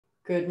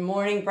Good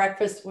morning,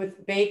 Breakfast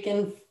with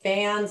Bacon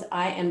fans.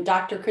 I am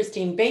Dr.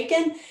 Christine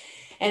Bacon,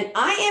 and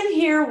I am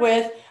here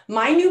with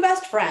my new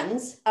best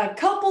friends, a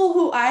couple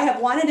who I have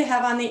wanted to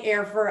have on the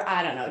air for,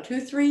 I don't know,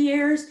 2-3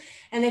 years,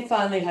 and they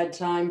finally had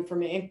time for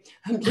me.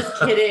 I'm just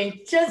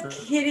kidding,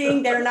 just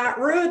kidding. They're not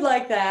rude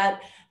like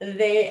that.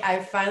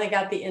 I finally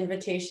got the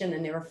invitation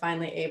and they were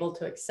finally able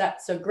to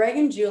accept. So Greg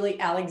and Julie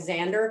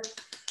Alexander,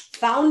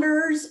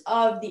 founders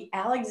of the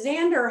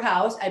Alexander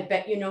House. I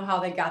bet you know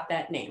how they got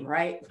that name,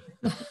 right?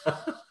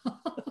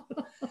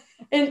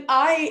 And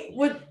I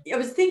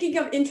was thinking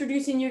of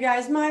introducing you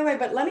guys my way,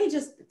 but let me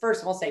just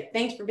first of all say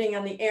thanks for being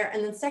on the air,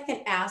 and then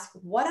second ask,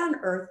 what on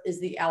earth is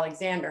the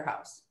Alexander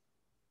House?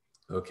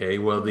 Okay,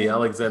 well, the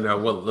Alexander,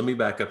 well, let me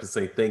back up and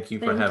say thank you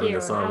for having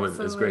us on.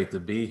 Absolutely. It's great to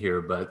be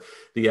here. But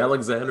the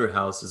Alexander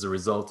House is a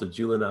result of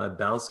Julie and I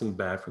bouncing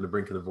back from the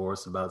brink of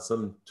divorce about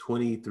some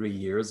 23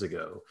 years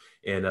ago.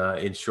 And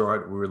in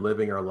short, we were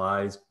living our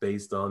lives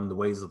based on the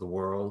ways of the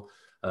world.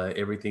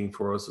 Everything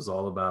for us was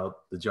all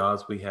about the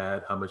jobs we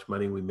had, how much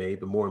money we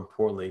made, but more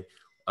importantly,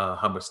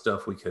 how much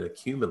stuff we could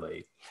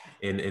accumulate.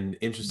 And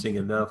interesting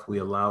enough, we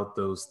allowed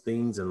those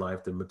things in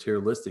life, the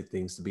materialistic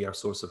things, to be our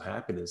source of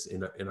happiness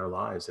in our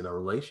lives, in our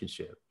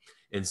relationship.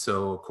 And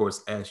so, of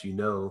course, as you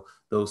know,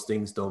 those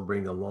things don't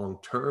bring a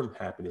long-term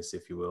happiness,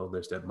 if you will.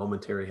 There's that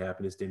momentary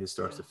happiness, then it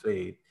starts to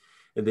fade.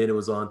 And then it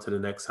was on to the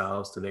next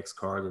house, the next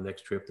car, the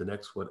next trip, the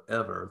next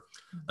whatever,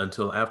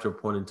 until after a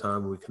point in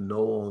time, we can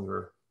no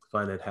longer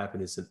find that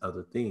happiness in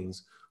other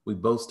things. We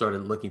both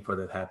started looking for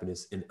that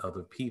happiness in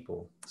other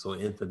people. So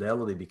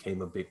infidelity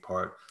became a big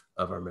part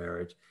of our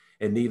marriage.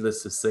 And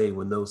needless to say,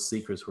 when those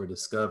secrets were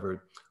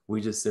discovered,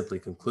 we just simply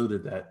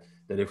concluded that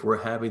if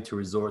we're having to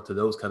resort to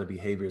those kind of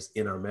behaviors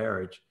in our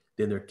marriage,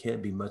 then there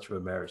can't be much of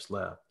a marriage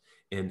left.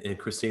 And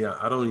Christina,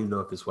 I don't even know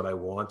if it's what I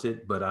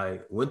wanted, but I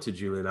went to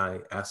Julie and I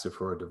asked her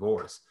for a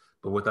divorce.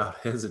 But without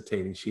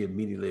hesitating, she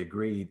immediately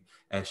agreed,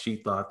 as she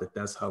thought that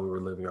that's how we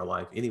were living our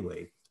life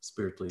anyway,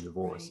 spiritually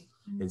divorced.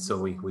 Right. And so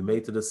we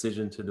made the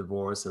decision to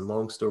divorce. And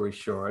long story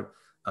short,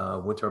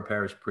 went to our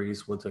parish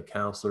priest, went to a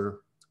counselor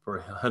for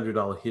a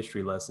 $100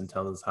 history lesson,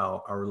 telling us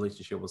how our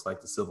relationship was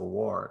like the Civil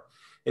War.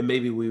 And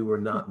maybe we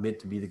were not meant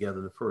to be together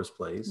in the first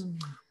place.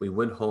 We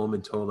went home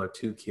and told our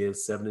two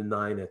kids, 7 and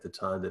 9 at the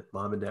time, that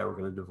mom and dad were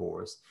going to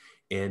divorce.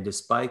 And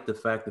despite the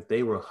fact that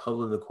they were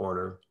huddled in the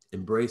corner,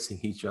 embracing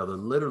each other,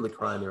 literally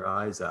crying their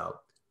eyes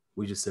out,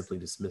 we just simply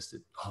dismissed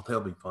it. Oh,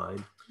 they'll be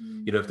fine.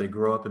 You know, if they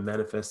grow up and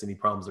manifest any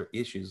problems or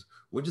issues,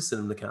 we'll just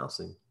send them to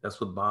counseling. That's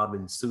what Bob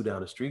and Sue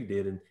down the street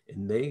did, and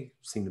they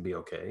seem to be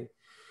okay.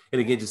 And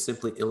again, just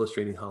simply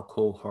illustrating how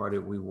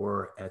cold-hearted we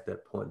were at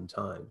that point in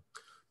time.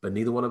 But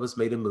neither one of us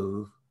made a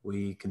move.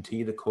 We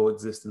continue to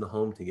coexist in the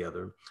home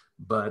together.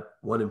 But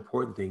one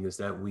important thing is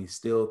that we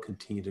still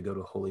continue to go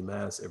to Holy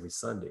Mass every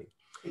Sunday.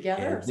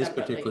 Together and or this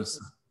separately? particular,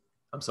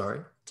 I'm sorry?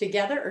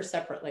 Together or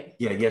separately?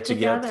 Yeah,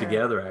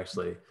 together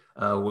actually.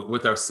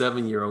 With our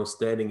 7-year-old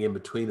standing in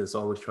between us,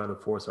 always trying to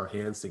force our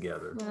hands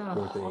together. Oh,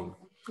 Poor thing.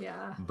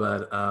 Yeah.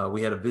 But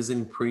we had a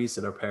visiting priest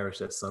in our parish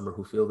that summer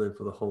who filled in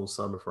for the whole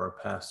summer for our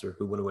pastor,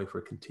 who went away for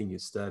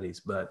continued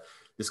studies. But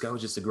this guy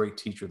was just a great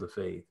teacher of the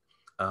faith.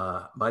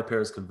 My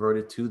parents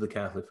converted to the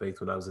Catholic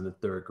faith when I was in the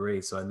 3rd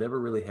grade. So I never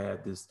really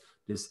had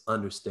this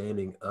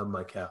understanding of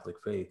my Catholic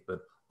faith. But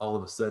all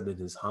of a sudden in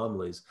his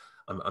homilies,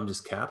 I'm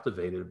just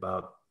captivated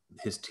about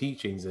his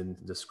teachings and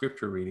the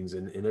scripture readings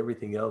and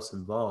everything else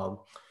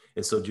involved.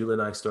 And so Julie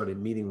and I started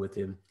meeting with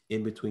him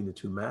in between the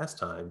 2 Mass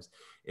times.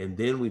 And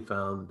then we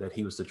found that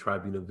he was the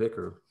tribunal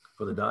vicar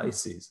for the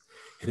diocese.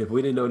 And if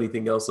we didn't know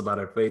anything else about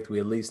our faith, we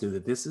at least knew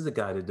that this is a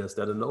guy that does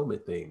that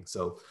annulment thing.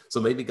 So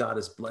maybe God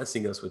is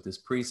blessing us with this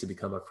priest to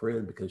become a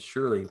friend, because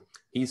surely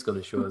he's going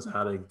to show us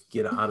how to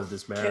get out of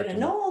this marriage and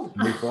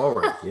move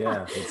forward.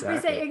 Yeah, exactly. We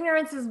say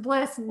ignorance is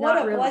bliss. What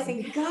not a really.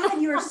 blessing.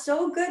 God, you are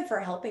so good for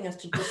helping us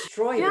to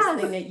destroy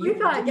this thing that you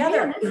put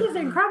together. Man, this is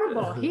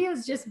incredible. He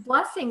is just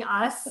blessing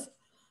us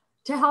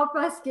to help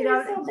us get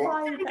out of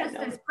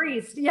this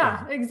priest.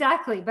 Yeah,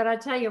 exactly. But I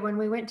tell you, when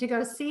we went to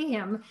go see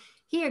him,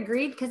 he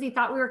agreed because he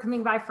thought we were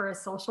coming by for a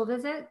social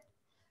visit.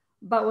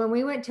 But when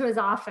we went to his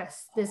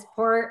office, this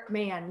poor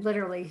man,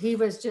 literally, he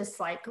was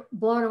just like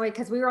blown away,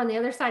 because we were on the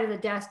other side of the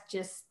desk,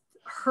 just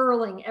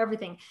hurling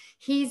everything.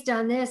 He's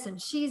done this and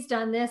she's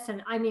done this.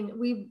 And I mean,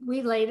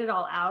 we laid it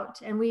all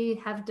out, and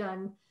we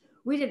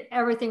did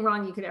everything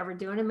wrong you could ever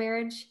do in a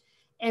marriage.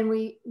 And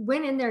we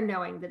went in there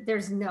knowing that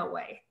there's no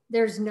way,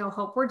 there's no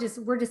hope. We're just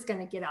going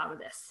to get out of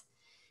this.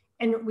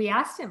 And we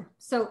asked him,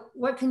 so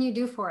what can you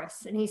do for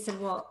us? And he said,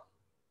 well,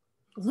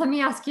 let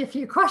me ask you a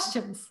few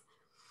questions.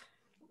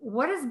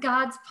 What is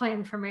God's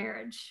plan for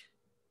marriage?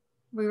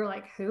 We were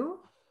like, who?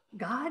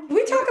 God? Can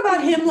we talk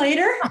about him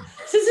later?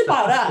 This is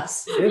about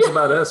us. It's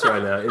about us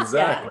right now.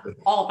 Exactly.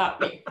 Yeah, all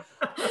about me.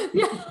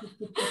 Yeah.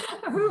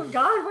 Who?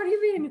 God? What do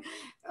you mean?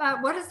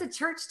 What does the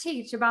church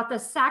teach about the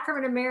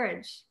sacrament of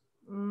marriage?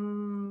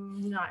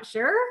 Not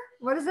sure.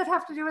 What does that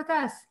have to do with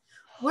us?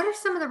 What are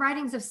some of the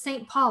writings of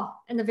St. Paul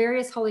and the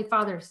various holy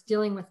fathers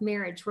dealing with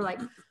marriage? We're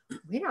like,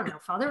 we don't know,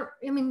 Father.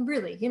 I mean,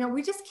 really,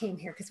 we just came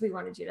here because we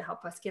wanted you to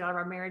help us get out of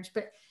our marriage.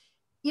 But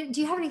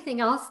do you have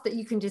anything else that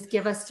you can just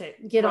give us to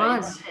get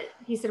on?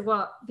 He said,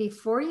 well,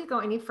 before you go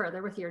any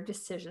further with your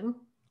decision,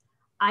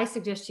 I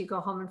suggest you go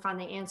home and find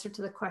the answer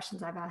to the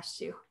questions I've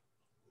asked you.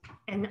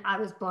 And I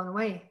was blown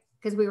away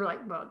because we were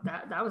like, well,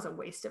 that was a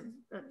waste of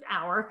an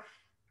hour.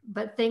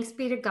 But thanks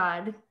be to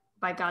God,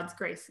 by God's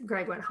grace,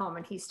 Greg went home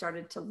and he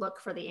started to look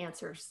for the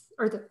answers,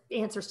 or the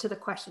answers to the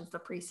questions the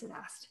priest had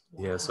asked.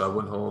 Yeah, so I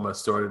went home, I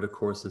started a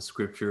course in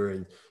scripture,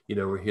 and,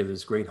 we hear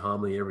this great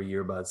homily every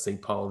year about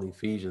St. Paul and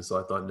Ephesians. So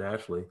I thought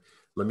naturally,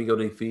 let me go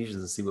to Ephesians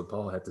and see what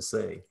Paul had to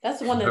say. That's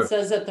the one that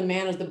says that the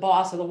man is the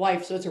boss of the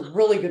wife. So it's a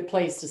really good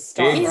place to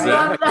start.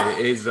 Exactly.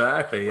 Right?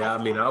 Exactly. Yeah.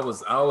 I mean, I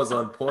was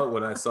on point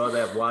when I saw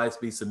that wives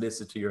be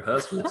submissive to your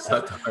husbands.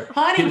 I thought,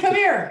 honey, come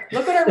here.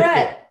 Look what I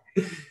read.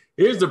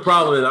 Here's the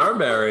problem in our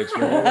marriage,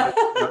 man.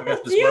 I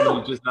got this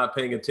woman who's just not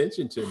paying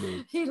attention to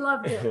me. He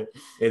loved it.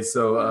 And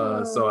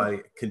so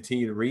I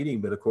continued reading,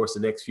 but of course the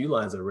next few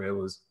lines I read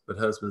was, but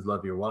husbands,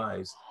 love your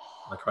wives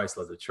like Christ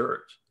loved the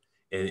church.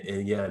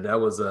 And yeah, that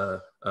was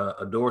a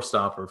door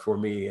stopper for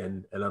me.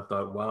 And I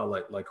thought, wow,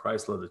 like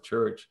Christ loved the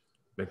church.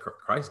 Man,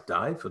 Christ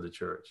died for the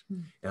church.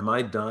 Am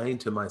I dying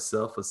to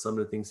myself for some of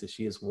the things that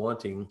she is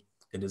wanting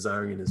and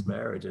desiring in his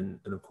marriage? And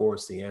of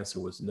course the answer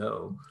was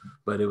no.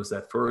 But it was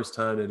that first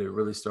time that it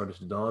really started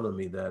to dawn on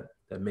me that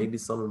maybe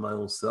some of my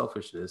own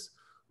selfishness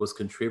was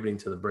contributing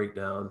to the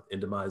breakdown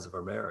and demise of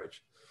our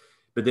marriage.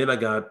 But then I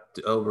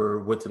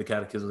went to the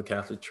Catechism of the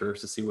Catholic Church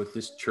to see what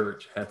this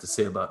church had to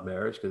say about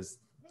marriage, because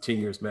 10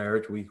 years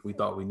marriage, we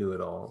thought we knew it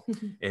all.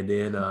 And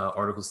then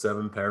Article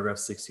 7, paragraph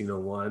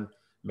 1601,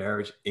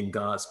 marriage in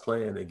God's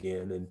plan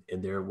again.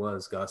 And there it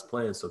was, God's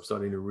plan. So I'm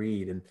starting to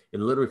read. And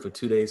literally for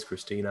 2 days,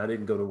 Christine, I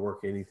didn't go to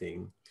work or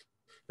anything.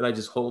 And I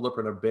just holed up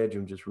in our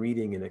bedroom, just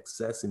reading and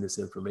accessing this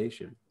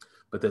information.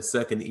 But that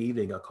second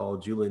evening, I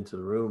called Julie into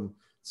the room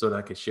so that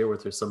I could share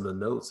with her some of the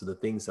notes of the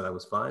things that I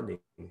was finding.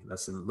 And I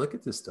said, look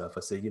at this stuff.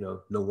 I said,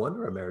 no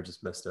wonder our marriage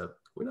is messed up.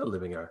 We're not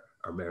living our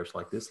marriage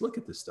like this. Look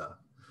at this stuff.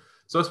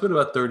 So I spent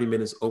about 30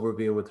 minutes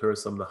overviewing with her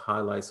some of the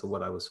highlights of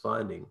what I was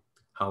finding.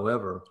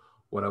 However,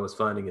 what I was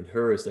finding in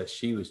her is that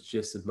she was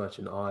just as much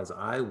in awe as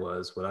I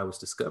was when I was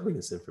discovering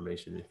this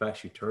information. In fact,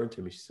 she turned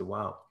to me, she said,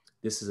 wow,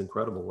 this is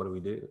incredible. What do we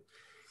do?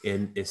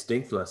 And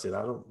instinctively, I said,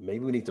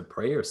 maybe we need to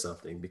pray or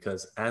something,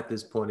 because at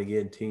this point,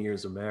 again, 10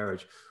 years of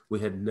marriage, we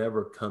had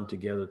never come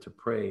together to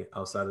pray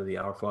outside of the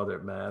Our Father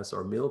at Mass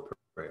or meal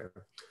prayer.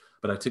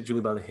 But I took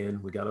Julie by the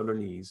hand, we got on our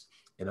knees,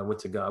 and I went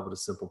to God with a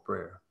simple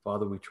prayer.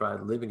 Father, we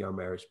tried living our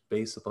marriage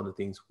based upon the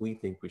things we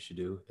think we should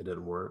do. It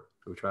doesn't work.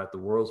 We tried the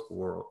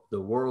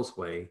world's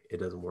way. It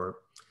doesn't work.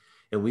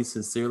 And we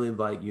sincerely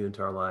invite you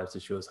into our lives to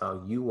show us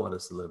how you want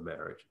us to live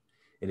marriage.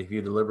 And if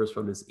you deliver us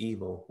from this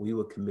evil, we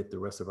will commit the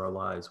rest of our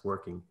lives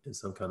working in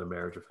some kind of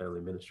marriage or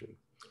family ministry.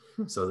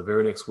 So the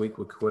very next week,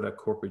 we quit our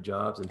corporate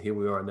jobs. And here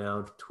we are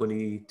now,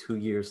 22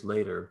 years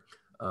later,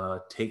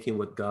 taking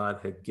what God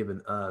had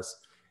given us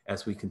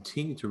as we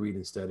continue to read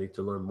and study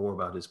to learn more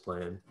about his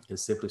plan, and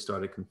simply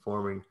started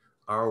conforming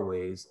our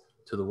ways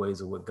to the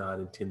ways of what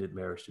God intended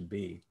marriage to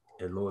be.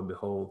 And lo and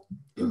behold,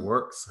 it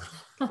works.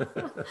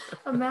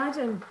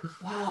 Imagine.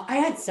 Wow. I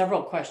had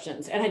several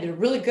questions and I did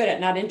really good at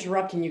not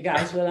interrupting you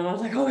guys with them. I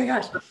was like, oh my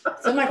gosh.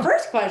 So my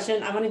first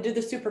question, I want to do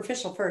the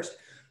superficial first.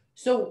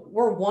 So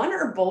were one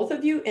or both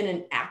of you in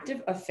an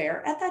active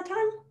affair at that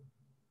time?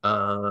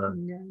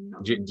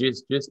 No.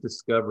 Just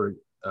discovered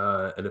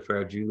an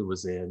affair Julie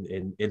was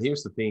in. And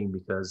here's the thing,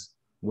 because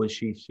when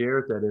she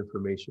shared that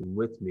information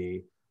with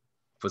me,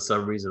 for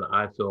some reason,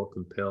 I felt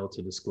compelled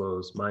to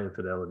disclose my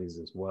infidelities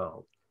as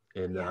well.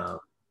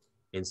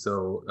 And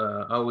so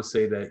I always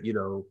say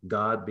that,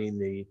 God being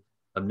the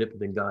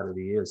omnipotent God that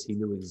he is, he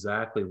knew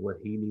exactly what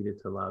he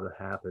needed to allow to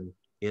happen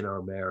in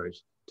our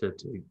marriage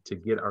to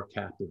get our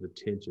captive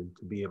attention,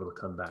 to be able to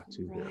come back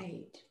to him.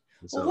 Right.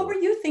 So, well, what were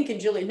you thinking,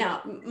 Julie?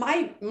 Now,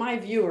 my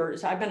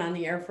viewers, I've been on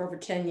the air for over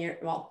 10 years,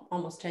 well,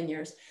 almost 10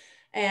 years.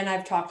 And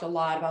I've talked a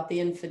lot about the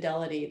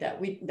infidelity that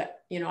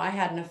I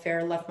had an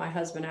affair, left my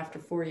husband after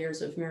 4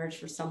 years of marriage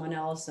for someone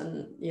else.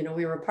 And,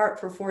 we were apart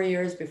for 4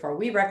 years before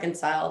we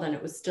reconciled, and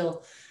it was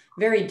still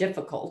very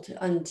difficult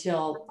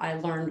until I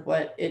learned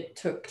what it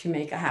took to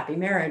make a happy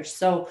marriage.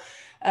 So,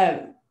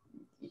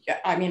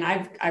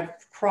 I've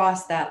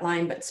crossed that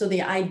line, but so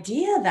the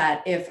idea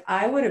that if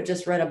I would have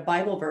just read a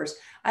Bible verse,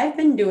 I've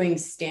been doing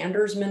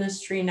standards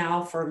ministry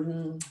now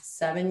for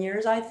 7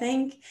 years, I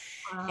think.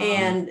 Wow.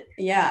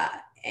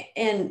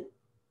 And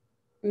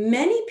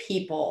many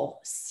people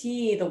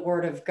see the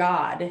word of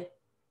God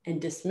and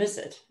dismiss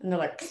it. And they're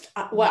like,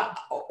 well,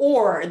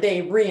 or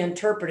they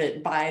reinterpret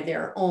it by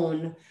their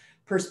own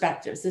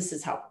perspectives. This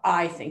is how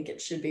I think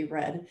it should be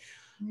read.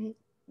 Right.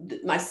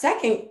 My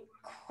second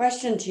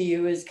question to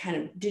you is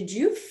did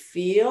you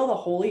feel the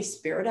Holy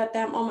Spirit at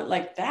that moment?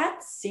 Like,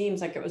 that seems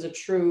like it was a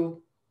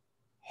true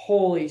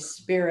Holy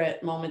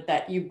Spirit moment,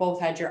 that you both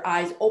had your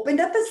eyes opened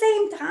at the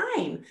same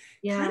time.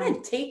 Yeah. Kind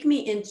of take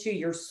me into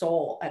your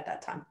soul at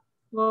that time.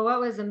 Well, what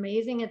was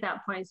amazing at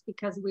that point is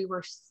because we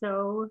were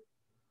so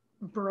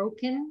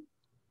broken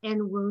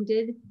and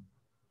wounded,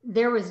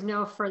 there was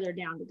no further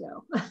down to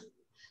go.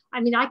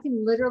 I mean, I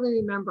can literally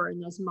remember in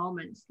those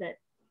moments that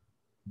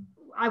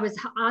I was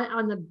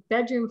on the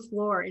bedroom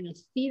floor in a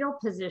fetal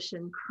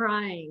position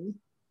crying,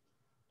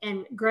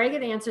 and Greg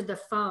had answered the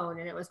phone,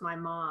 and it was my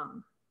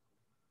mom.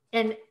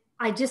 And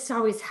I just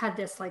always had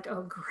this like,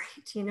 oh,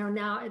 great. You know,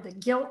 now the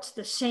guilt,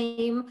 the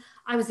shame.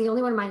 I was the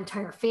only one in my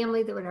entire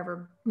family that would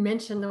ever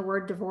mention the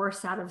word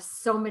divorce out of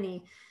so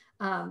many,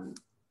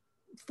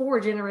 4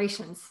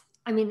 generations.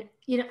 I mean,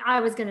 you know, I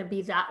was going to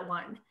be that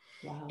one.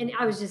 Wow. And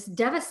I was just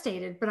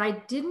devastated, but I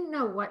didn't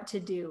know what to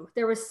do.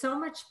 There was so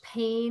much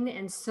pain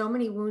and so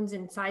many wounds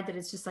inside that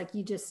it's just like,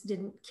 you just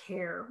didn't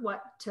care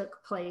what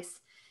took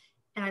place.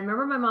 And I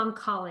remember my mom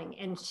calling,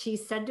 and she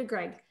said to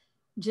Greg,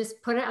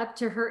 just put it up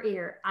to her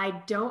ear.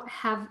 I don't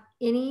have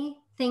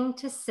anything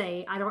to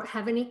say. I don't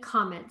have any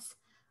comments.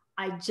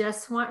 I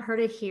just want her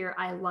to hear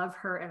I love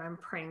her and I'm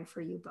praying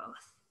for you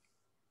both.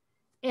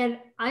 And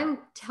I'm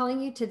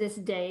telling you, to this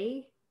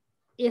day,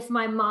 if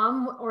my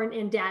mom or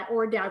dad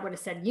would have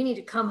said, you need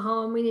to come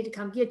home, we need to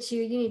come get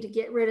you, you need to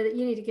get rid of it,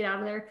 you need to get out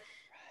of there.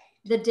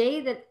 Right. The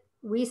day that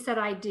we said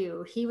I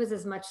do, he was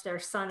as much their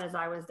son as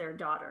I was their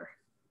daughter.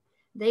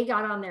 They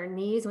got on their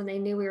knees when they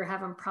knew we were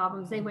having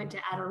problems. They went to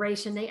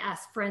adoration. They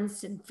asked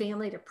friends and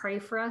family to pray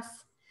for us.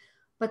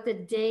 But the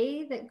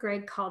day that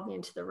Greg called me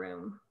into the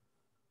room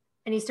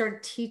and he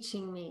started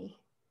teaching me,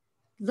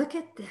 look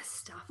at this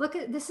stuff.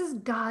 This is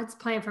God's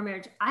plan for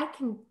marriage. I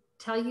can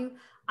tell you,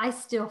 I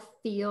still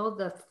feel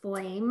the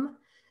flame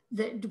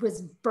that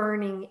was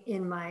burning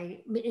in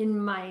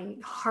my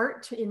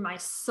heart, in my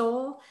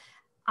soul.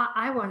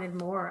 I wanted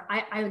more.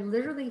 I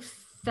literally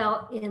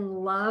felt in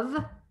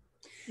love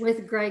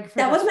with Greg.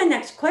 That was my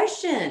next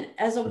question.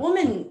 As a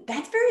woman,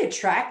 that's very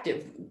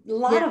attractive. A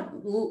lot of,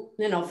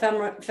 you know,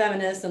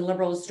 feminists and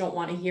liberals don't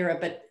want to hear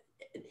it, but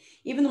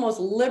even the most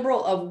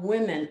liberal of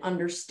women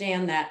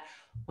understand that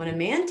when a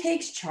man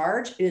takes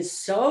charge, it is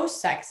so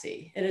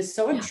sexy. It is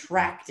so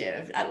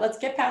attractive. Let's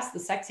get past the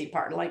sexy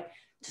part, like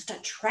just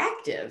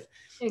attractive.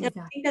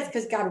 Exactly. I think that's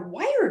because God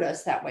wired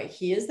us that way.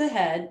 He is the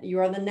head, you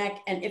are the neck.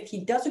 And if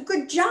he does a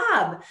good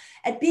job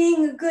at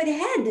being a good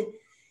head,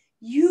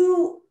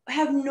 you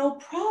have no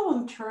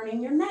problem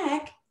turning your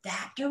neck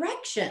that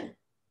direction.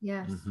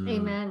 Yes. Mm-hmm.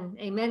 Amen.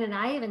 Amen. And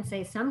I even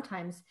say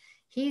sometimes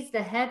he's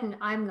the head and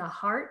I'm the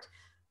heart.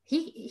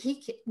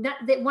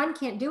 That one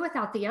can't do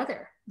without the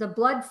other. The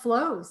blood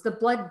flows, the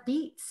blood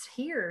beats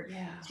here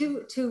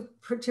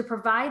to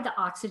provide the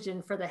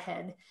oxygen for the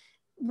head.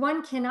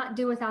 One cannot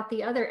do without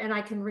the other. And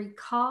I can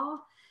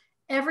recall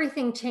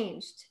everything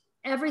changed.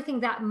 Everything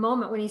that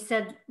moment when he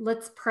said,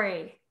 let's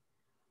pray.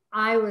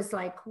 I was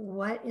like,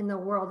 what in the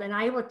world? And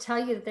I will tell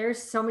you that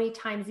there's so many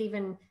times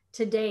even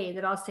today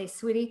that I'll say,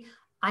 sweetie,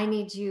 I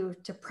need you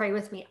to pray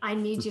with me. I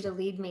need you to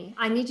lead me.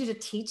 I need you to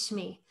teach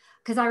me.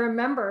 Because I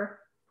remember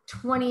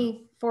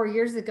 24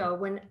 years ago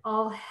when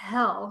all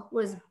hell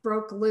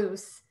broke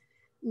loose,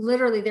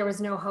 literally there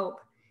was no hope.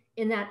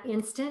 In that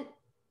instant,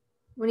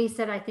 when he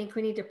said, I think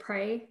we need to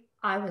pray,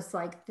 I was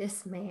like,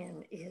 this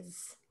man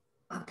is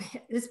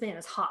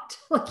hot.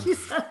 Like you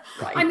said,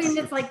 right. I mean,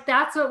 it's like,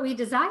 that's what we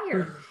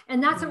desire.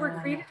 And that's what we're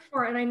created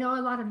for. And I know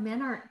a lot of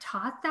men aren't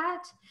taught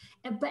that,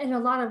 but in a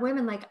lot of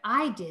women, like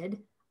I did,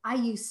 I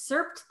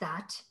usurped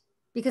that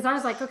because I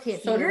was like, okay,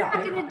 if you're not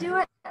going to do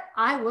it,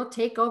 I will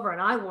take over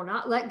and I will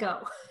not let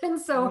go. And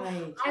so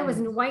I was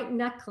white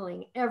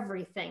knuckling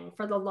everything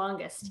for the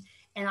longest.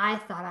 And I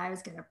thought I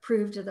was going to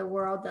prove to the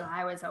world that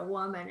I was a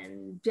woman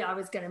and I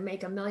was going to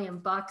make $1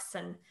 million.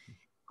 And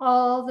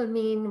all the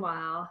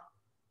meanwhile,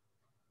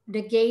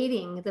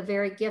 negating the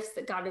very gifts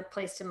that God had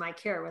placed in my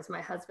care was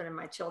my husband and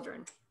my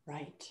children.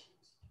 Right.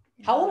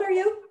 How old are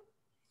you?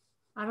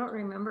 I don't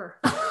remember.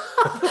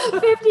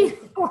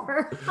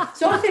 54.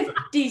 So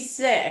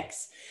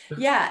 56.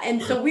 Yeah.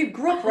 And so we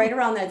grew up right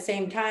around that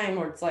same time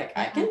where it's like,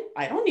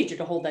 I don't need you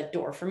to hold that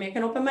door for me. I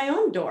can open my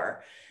own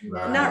door.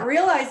 Right. Not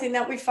realizing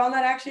that we found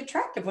that actually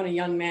attractive when a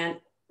young man,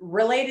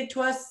 related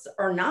to us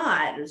or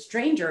not, a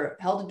stranger,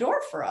 held a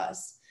door for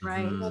us.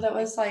 Right. So that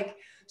was like,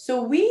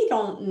 so we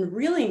don't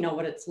really know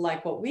what it's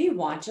like, what we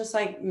want, just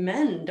like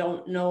men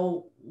don't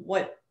know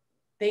what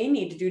they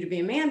need to do to be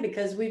a man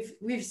because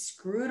we've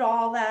screwed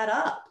all that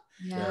up.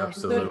 Yeah,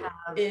 absolutely.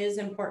 So it is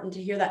important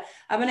to hear that.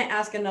 I'm going to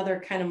ask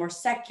another kind of more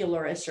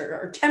secularish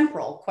or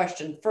temporal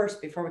question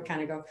first before we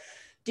kind of go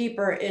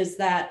deeper, is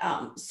that,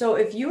 so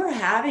if you were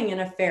having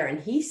an affair and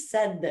he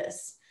said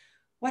this,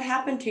 what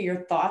happened to your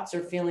thoughts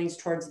or feelings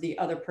towards the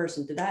other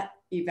person? Did that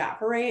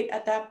evaporate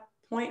at that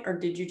point? Or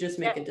did you just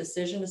make a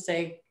decision to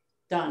say,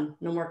 done,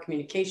 no more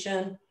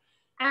communication?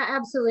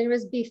 Absolutely. It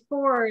was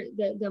before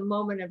the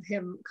moment of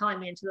him calling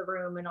me into the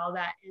room and all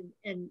that.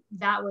 And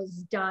that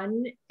was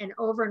done and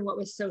over. And what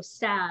was so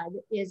sad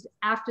is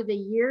after the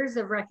years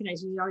of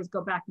recognizing, you always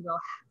go back and go,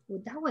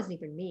 well, that wasn't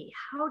even me.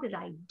 How did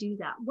I do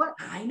that? What?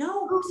 I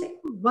know. Who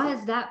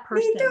was that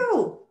person? Me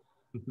too.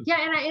 Yeah.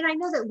 And I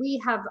know that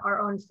we have our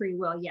own free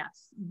will.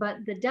 Yes. But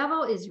the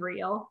devil is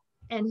real.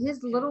 And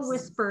his little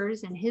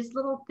whispers and his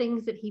little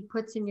things that he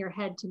puts in your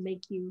head to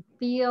make you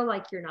feel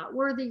like you're not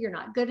worthy, you're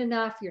not good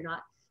enough, you're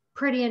not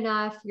pretty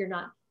enough, you're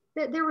not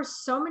there were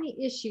so many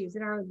issues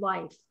in our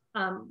life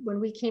when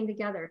we came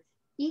together.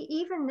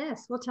 Even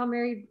this, we'll tell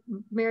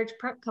marriage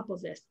prep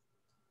couples this.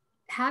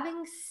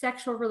 Having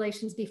sexual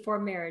relations before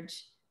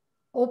marriage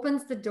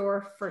opens the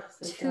door for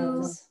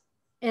two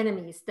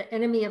enemies, the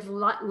enemy of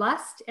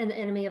lust and the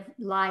enemy of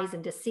lies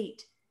and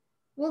deceit.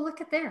 Well,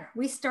 look at there.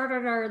 We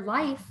started our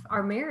life,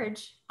 our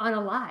marriage on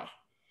a lie.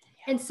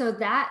 And so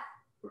that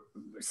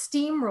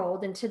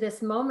steamrolled into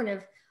this moment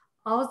of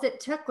all it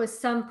took was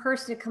some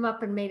person to come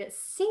up and made it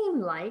seem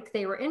like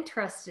they were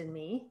interested in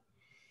me.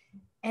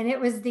 And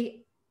it was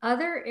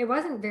it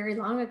wasn't very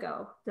long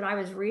ago that I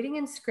was reading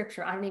in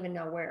scripture. I don't even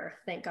know where,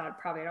 thank God,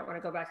 probably I don't want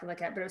to go back and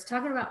look at it, but it was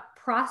talking about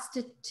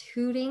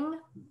prostituting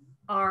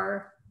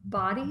our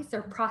bodies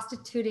or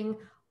prostituting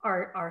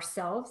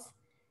ourselves.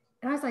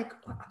 And I was like,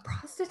 well, a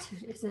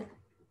prostitute isn't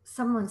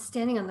someone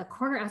standing on the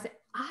corner. I was like,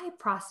 I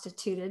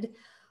prostituted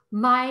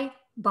my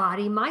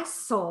body, my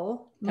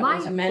soul, that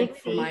was meant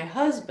for my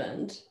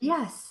husband.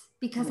 Yes,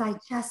 because I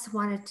just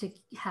wanted to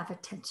have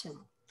attention.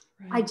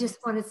 Right. I just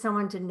wanted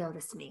someone to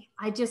notice me.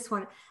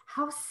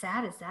 How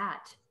sad is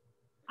that?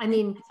 I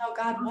mean, that's how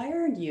God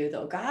wired you,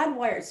 though.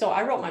 So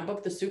I wrote my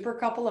book, The Super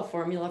Couple, A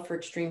Formula for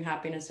Extreme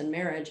Happiness in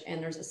Marriage.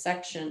 And there's a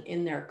section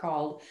in there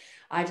called,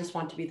 I Just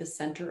Want to Be the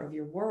Center of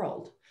Your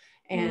World.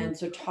 And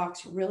so it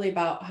talks really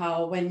about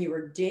how when you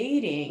were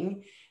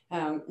dating,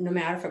 no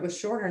matter if it was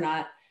short or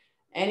not,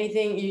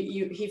 anything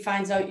he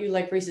finds out you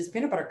like Reese's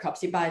peanut butter cups,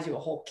 he buys you a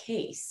whole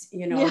case,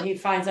 He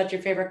finds out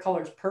your favorite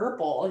color is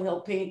purple, he'll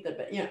paint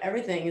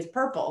everything is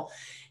purple.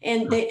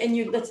 And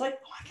it's like,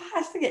 oh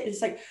my gosh,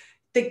 it's like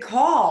they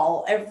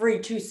call every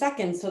 2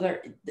 seconds. So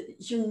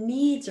your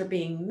needs are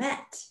being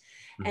met.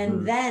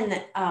 And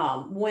then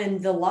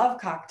when the love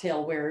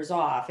cocktail wears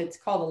off, it's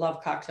called the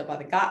love cocktail by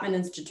the Gottman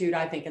Institute.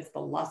 I think it's the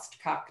lust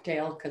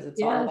cocktail because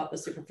it's all about the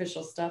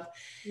superficial stuff.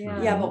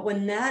 Yeah. But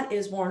when that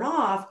is worn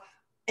off,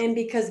 and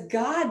because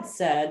God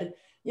said,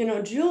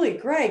 Julie,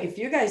 Greg, if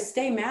you guys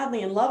stay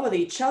madly in love with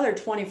each other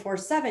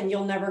 24/7,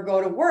 you'll never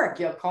go to work.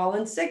 You'll call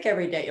in sick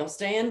every day. You'll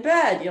stay in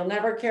bed. You'll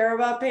never care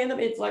about paying them.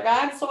 It's like,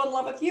 I'm so in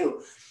love with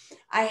you.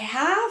 I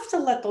have to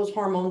let those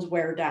hormones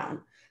wear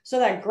down so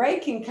that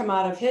Greg can come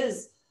out of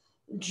his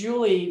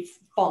Julie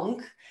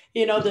funk,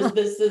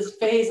 this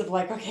phase of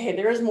like, okay,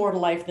 there is more to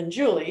life than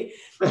Julie,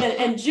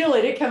 and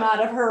Julie to come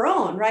out of her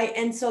own, right?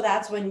 And so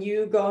that's when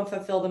you go and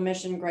fulfill the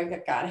mission, Greg,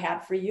 that God had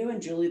for you, and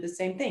Julie, the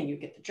same thing. You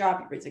get the job,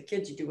 you raise the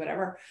kids, you do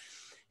whatever.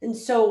 And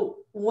so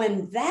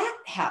when that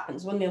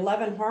happens, when the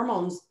 11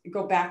 hormones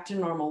go back to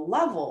normal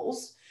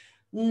levels,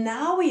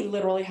 now we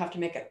literally have to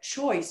make a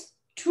choice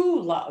to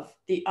love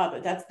the other.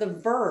 That's the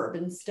verb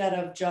instead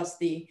of just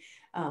the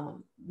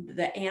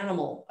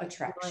animal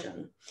attraction.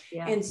 Right.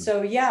 Yeah. And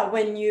so,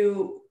 when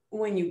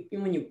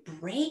you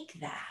break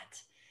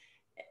that,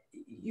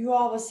 you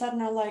all of a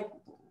sudden are like,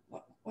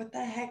 what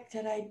the heck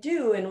did I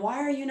do? And why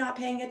are you not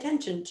paying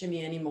attention to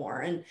me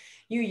anymore? And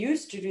you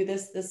used to do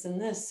this, this, and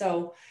this.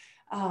 So,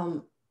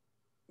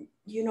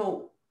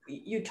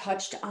 you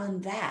touched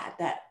on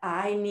that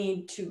I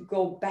need to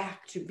go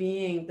back to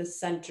being the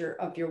center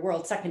of your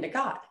world, second to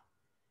God.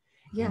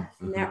 Yes.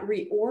 And that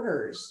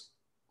reorders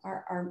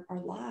our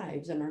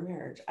lives and our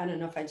marriage. I don't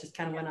know if I just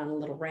kind of went on a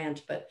little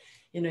rant, but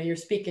you're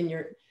speaking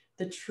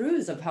the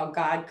truths of how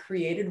God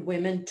created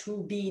women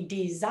to be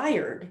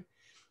desired,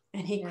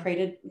 and he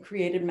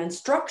created men,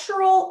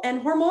 structural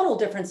and hormonal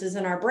differences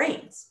in our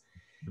brains.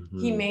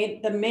 He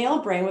made the male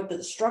brain with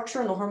the structure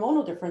and the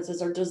hormonal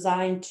differences are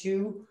designed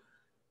to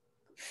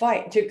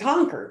fight, to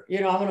conquer.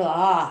 I'm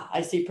gonna,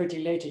 I see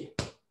pretty lady,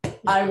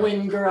 I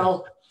win,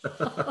 girl.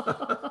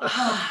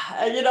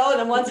 And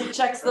then once he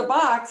checks the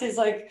box, he's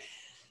like,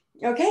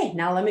 okay,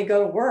 now let me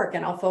go to work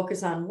and I'll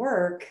focus on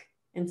work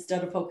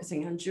instead of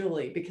focusing on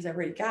Julie because I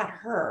already got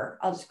her.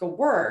 I'll just go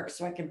work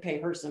so I can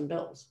pay her some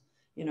bills,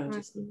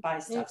 just buy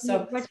stuff.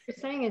 So what you're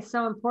saying is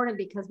so important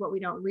because what we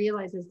don't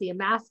realize is the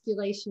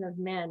emasculation of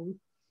men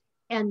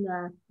and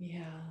the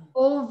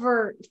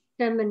over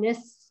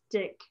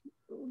feministic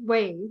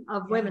way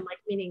of women, like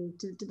meaning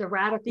to the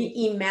radical,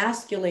 the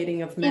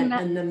emasculating of men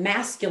and the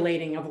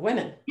masculating of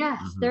women.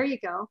 Yes, there you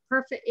go.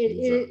 Perfect.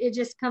 It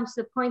just comes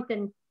to the point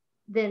then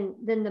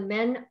the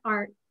men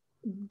aren't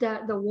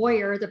the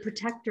warrior, the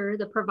protector,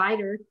 the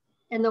provider,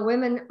 and the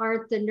women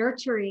aren't the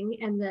nurturing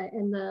and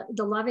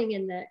the loving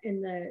and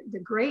the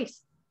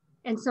grace.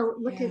 And so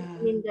look at,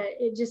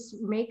 it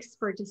just makes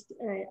for just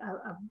a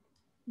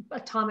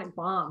atomic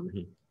bomb,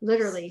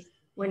 literally,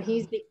 when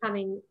he's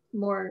becoming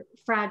more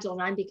fragile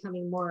and I'm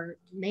becoming more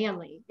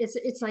manly.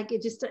 It's like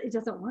it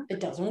doesn't work. It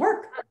doesn't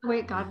work. That's the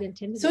way God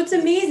intended. So it's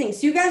amazing.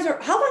 So you guys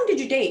how long did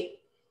you date?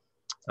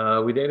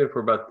 We dated for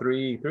about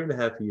three and a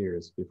half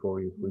years before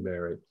we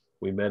married.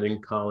 We met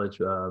in college,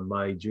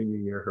 my junior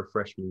year, her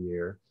freshman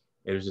year.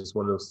 It was just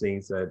one of those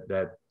things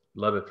that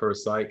love at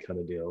first sight kind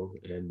of deal.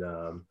 And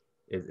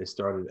it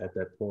started at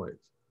that point.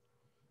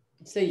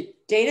 So you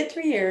dated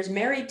 3 years,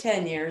 married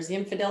 10 years. The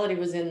infidelity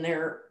was in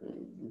there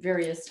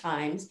various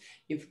times.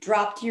 You've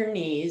dropped your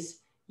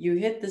knees. You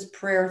hit this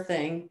prayer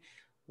thing.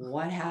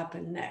 What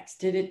happened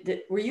next?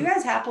 Were you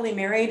guys happily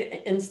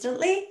married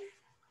instantly?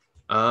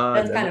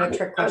 That's kind of a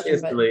trick question,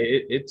 but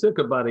it took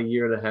about a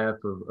year and a half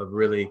of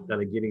really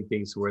kind of getting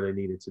things to where they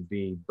needed to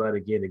be. But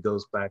again, it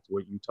goes back to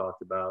what you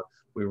talked about.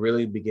 We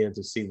really began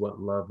to see what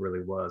love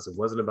really was. It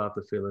wasn't about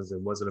the feelings.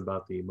 It wasn't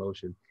about the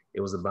emotion. It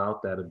was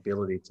about that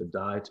ability to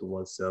die to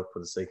oneself for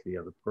the sake of the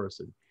other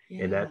person.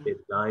 yeah. And that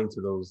dying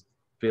to those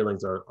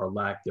feelings or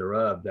lack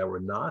thereof that were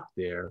not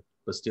there,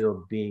 but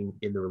still being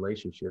in the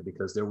relationship,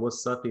 because there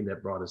was something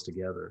that brought us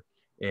together.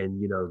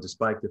 And, you know,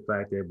 despite the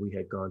fact that we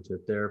had gone to a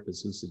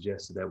therapist who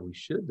suggested that we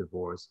should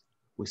divorce,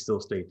 we still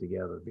stayed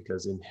together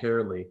because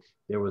inherently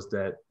there was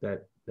that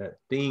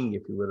thing,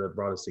 if you will, that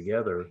brought us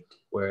together,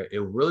 where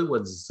it really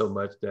wasn't so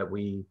much that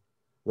we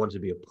wanted to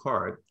be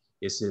apart.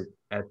 It's that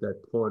at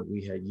that point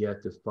we had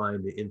yet to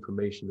find the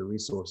information, the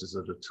resources,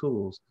 or the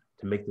tools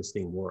to make this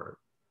thing work.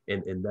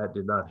 And that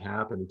did not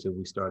happen until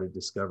we started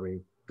discovering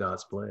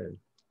God's plan.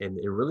 And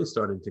it really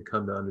started to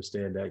come to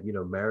understand that, you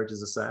know, marriage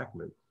is a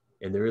sacrament.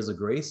 And there is a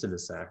grace in the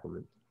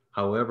sacrament.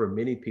 However,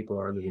 many people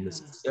are under the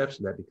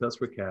misconception that because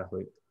we're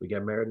Catholic, we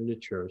got married in the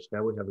church,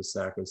 now we have a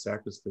sacrament,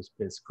 sacrament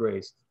dispense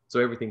grace, so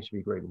everything should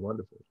be great and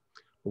wonderful.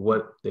 But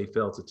what they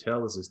fail to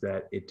tell us is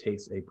that it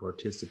takes a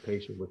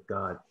participation with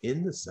God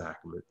in the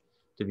sacrament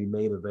to be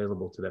made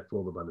available to that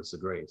full abundance of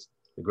grace.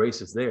 The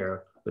grace is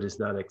there, but it's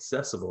not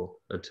accessible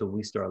until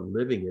we start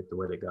living it the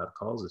way that God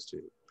calls us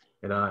to.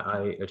 And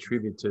I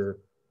attribute to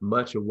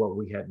much of what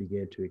we had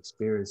began to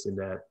experience in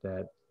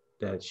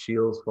that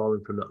shields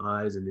falling from the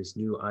eyes, and this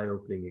new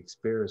eye-opening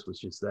experience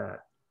was just that,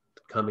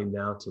 coming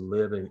now to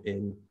live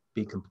and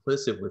be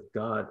complicit with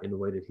God in the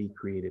way that he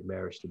created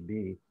marriage to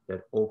be,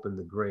 that opened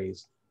the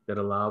grace, that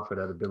allowed for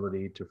that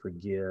ability to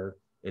forgive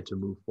and to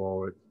move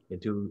forward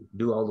and to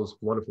do all those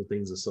wonderful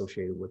things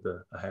associated with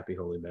a happy,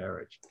 holy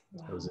marriage.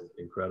 Wow. It was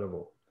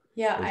incredible.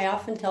 Yeah, I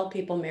often tell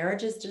people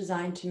marriage is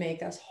designed to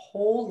make us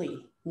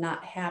holy,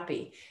 not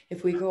happy.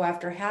 If we go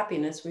after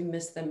happiness, we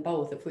miss them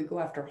both. If we go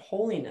after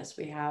holiness,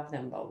 we have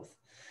them both.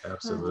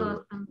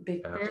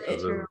 Absolutely.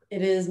 Absolutely.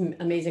 It is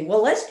amazing.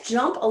 Well, let's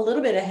jump a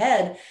little bit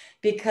ahead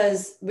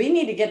because we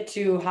need to get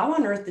to how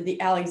on earth did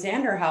the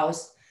Alexander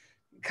house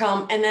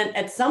come? And then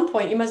at some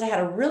point you must have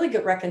had a really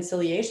good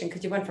reconciliation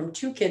because you went from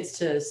 2 kids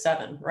to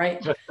 7,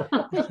 right? So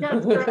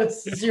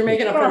you're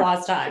making up for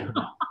lost time.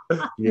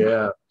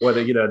 Yeah. Well,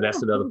 you know,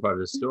 that's another part of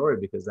the story,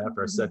 because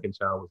after our second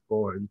child was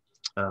born,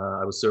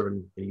 I was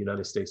serving in the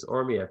United States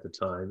Army at the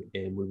time,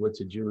 and we went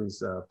to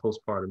Julie's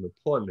postpartum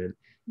appointment,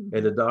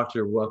 and the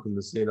doctor welcomed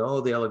us in. Oh,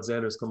 the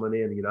Alexander's coming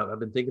in. You know, I've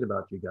been thinking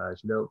about you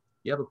guys. You know,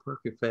 you have a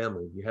perfect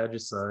family. You had your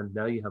son.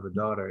 Now you have a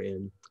daughter,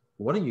 and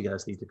one of you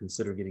guys need to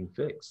consider getting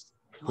fixed.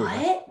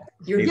 What?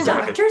 Your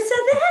doctor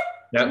said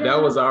that?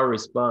 That was our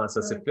response.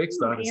 I said,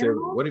 fixed, doctor. I said,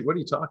 what are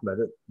you talking about?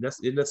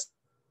 Isn't that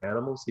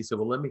animals? He said,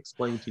 well, let me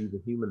explain to you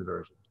the human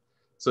version.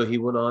 So he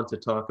went on to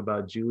talk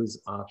about Julie's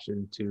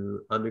option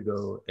to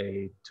undergo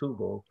a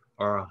tubal,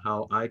 or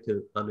how I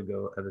could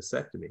undergo a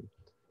vasectomy.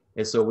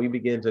 And so we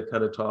began to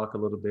kind of talk a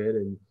little bit,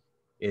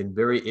 and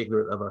very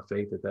ignorant of our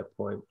faith at that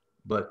point,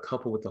 but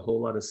coupled with a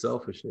whole lot of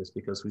selfishness,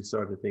 because we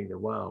started to think that,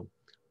 wow,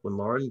 when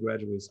Lauren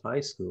graduates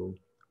high school,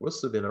 we're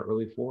still in our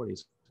early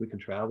 40s. We can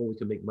travel, we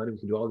can make money, we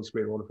can do all these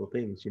great, wonderful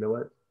things. You know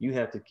what? You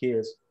have the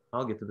kids,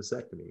 I'll get the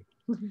vasectomy.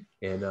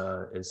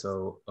 And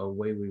so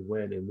away we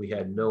went, and we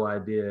had no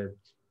idea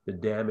the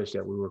damage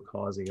that we were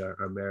causing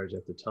our marriage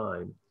at the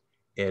time.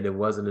 And it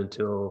wasn't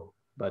until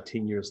about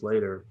 10 years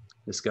later,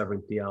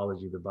 discovering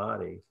theology of the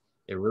body,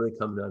 and really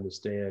coming to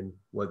understand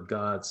what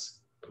God's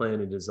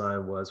plan and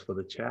design was for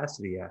the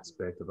chastity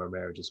aspect of our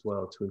marriage as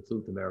well, to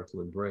include the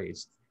marital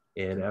embrace.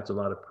 And after a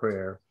lot of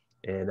prayer,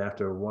 and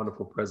after a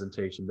wonderful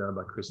presentation done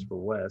by Christopher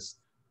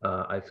West,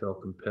 I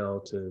felt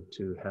compelled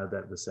to have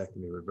that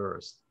vasectomy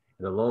reversed.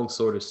 And a long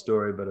sort of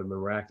story, but a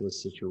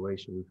miraculous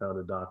situation. We found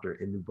a doctor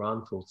in New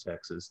Braunfels,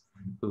 Texas,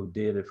 who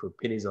did it for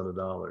pennies on the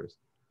dollars.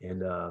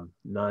 And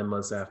 9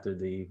 months after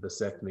the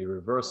vasectomy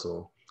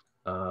reversal,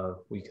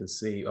 we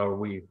conceived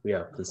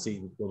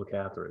little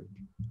Catherine,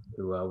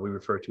 who we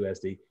refer to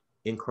as the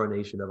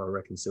incarnation of our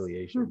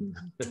reconciliation.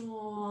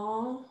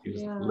 Aww. It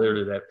was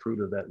literally that fruit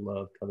of that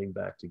love coming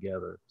back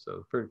together.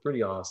 So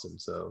pretty awesome.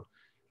 So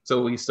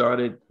we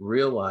started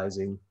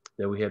realizing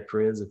that we had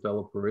friends and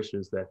fellow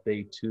parishioners that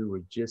they too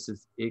were just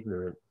as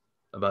ignorant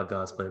about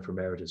God's plan for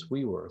marriage as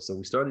we were. So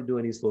we started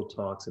doing these little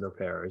talks in our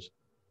parish.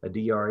 A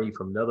DRE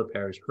from another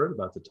parish heard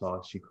about the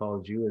talk. She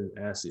called you and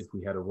asked if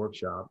we had a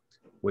workshop,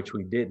 which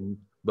we didn't.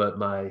 But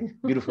my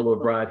beautiful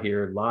little bride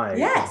here lied.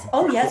 Yes.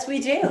 Oh, yes, we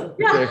do.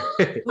 Yeah.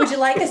 Would you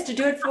like us to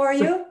do it for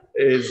you?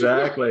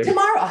 Exactly.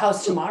 Tomorrow.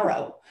 How's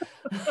tomorrow?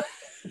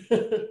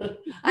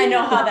 I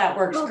know how that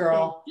works,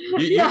 girl.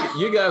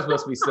 You guys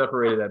must be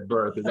separated at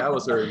birth. And that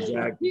was her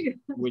exact,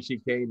 when she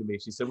came to me,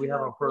 she said, we have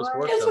our first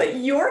workshop. Guess what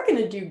you're going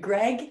to do,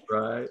 Greg?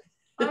 Right.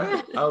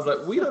 I was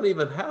like, we don't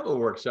even have a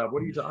workshop.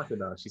 What are you talking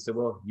about? She said,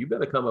 well, you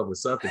better come up with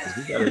something because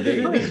we got a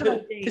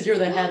date. Because you're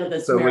the head of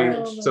this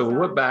marriage. So we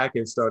went back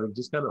and started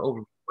just kind of over,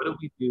 what do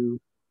we do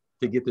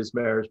to get this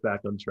marriage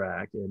back on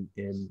track?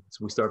 And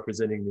so we started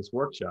presenting this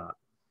workshop.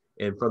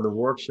 And from the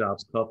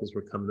workshops, couples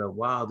were coming up,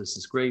 wow, this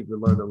is great. We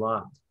learned a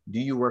lot. do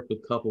you work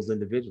with couples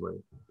individually?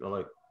 I'm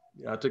like,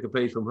 I took a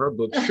page from her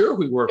book. Sure,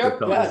 we work with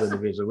couples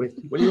individually.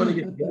 When do you want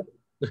to get together?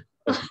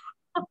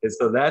 And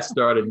so that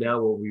started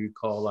now what we would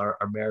call our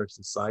marriage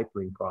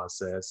discipling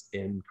process.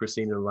 And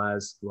Christina, in the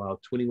last,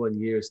 21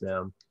 years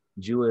now,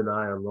 Julie and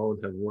I alone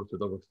have worked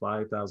with over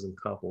 5,000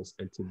 couples.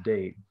 And to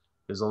date,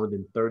 there's only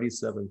been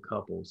 37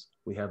 couples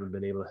we haven't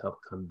been able to help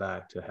come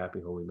back to happy,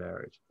 holy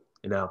marriage.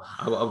 And now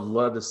I would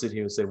love to sit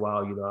here and say,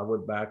 wow, I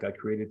went back, I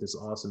created this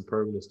awesome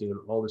program that's doing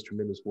all this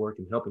tremendous work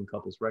in helping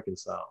couples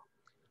reconcile.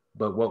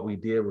 But what we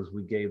did was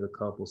we gave the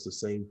couples the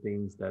same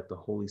things that the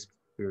Holy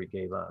Spirit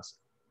gave us.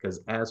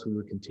 Because as we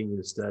would continue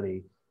to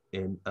study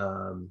and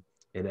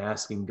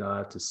asking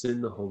God to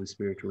send the Holy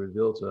Spirit to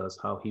reveal to us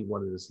how he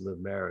wanted us to live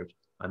marriage,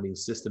 I mean,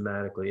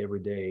 systematically every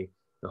day,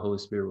 the Holy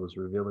Spirit was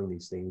revealing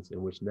these things,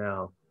 in which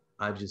now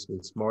I've just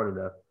been smart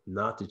enough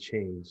not to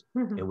change.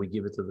 And we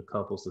give it to the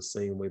couples the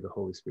same way the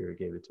Holy Spirit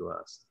gave it to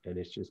us. And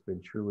it's just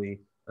been truly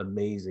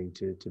amazing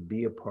to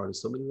be a part of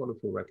so many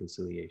wonderful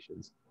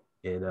reconciliations.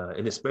 And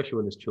especially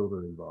when there's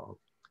children involved.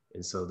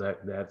 And so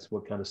that's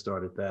what kind of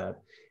started that.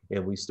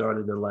 And we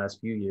started in the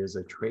last few years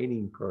a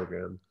training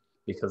program,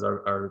 because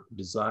our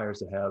desire is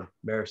to have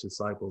marriage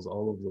disciples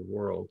all over the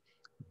world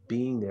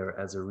being there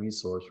as a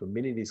resource for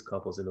many of these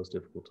couples in those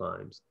difficult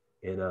times.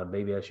 And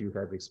maybe as you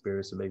have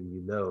experienced, or maybe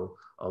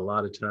a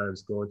lot of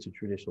times going to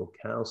traditional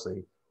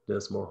counseling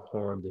does more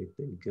harm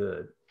than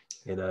good.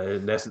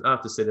 And that's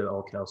not to say that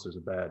all counselors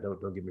are bad.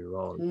 Don't get me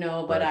wrong.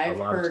 No, but I've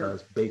heard, of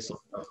times based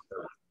on,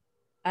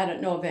 I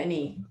don't know of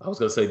any. I was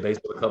going to say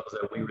based on the couples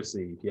that we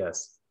received.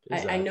 Yes.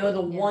 Exactly. I know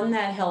the one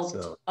that helped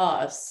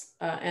us,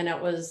 and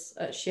it was,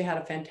 she had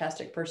a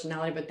fantastic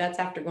personality, but that's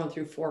after going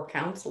through 4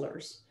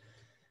 counselors.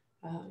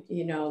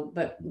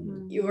 But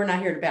you were not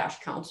here to bash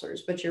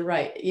counselors, but you're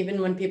right. Even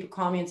when people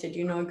call me and say, do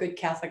you know a good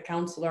Catholic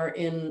counselor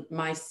in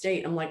my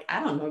state? I'm like, I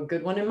don't know a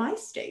good one in my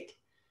state.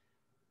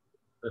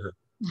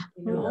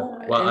 Well,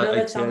 I know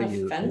that sounds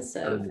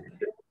offensive.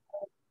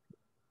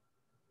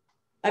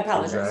 I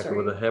apologize. Exactly. Sorry.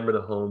 With a hammer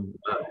to home.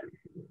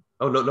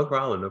 Oh, no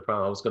problem.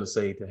 I was going to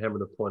say, to hammer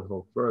the point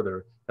home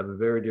further, I have a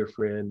very dear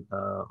friend.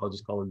 I'll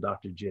just call him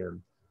Dr.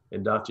 Jim.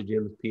 And Dr.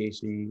 Jim is a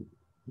PhD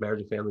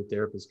marriage and family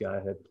therapist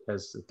guy,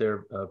 has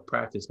their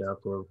practice now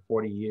for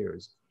 40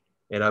 years.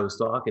 And I was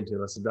talking to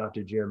him. I said,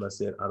 Dr. Jim, I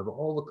said, out of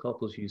all the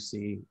couples you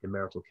see in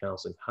marital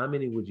counseling, how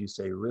many would you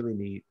say really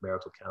need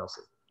marital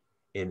counseling?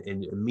 And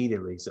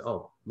immediately he said,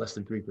 oh, less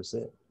than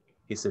 3%.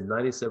 He said,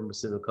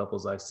 97% of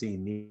couples I see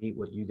need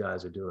what you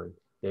guys are doing.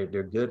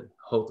 They're good,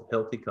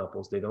 healthy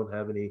couples. They don't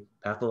have any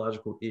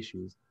pathological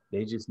issues.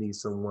 They just need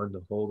someone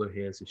to hold their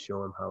hands and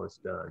show them how it's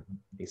done.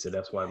 He said,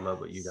 that's why I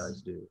love what you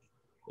guys do.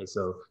 And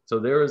so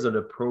there is an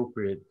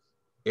appropriate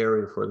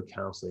area for the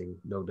counseling,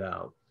 no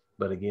doubt.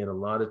 But again, a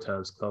lot of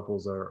times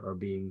couples are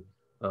being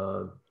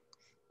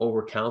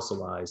over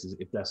counselized,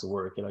 if that's a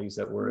word. Can I use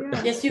that word?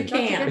 Yeah. Yes, you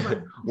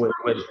can.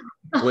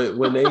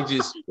 when they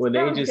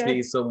just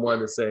need someone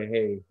to say,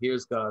 hey,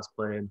 here's God's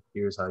plan,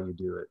 here's how you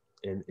do it.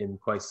 And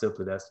quite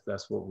simply,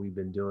 that's what we've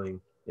been doing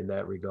in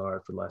that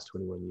regard for the last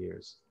 21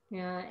 years.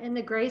 Yeah, and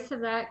the grace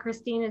of that,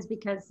 Christine, is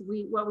because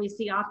what we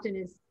see often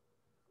is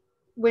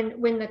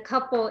when the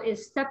couple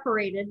is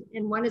separated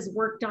and one is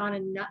worked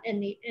on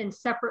and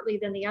separately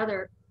than the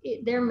other,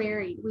 they're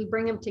married. We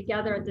bring them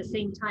together at the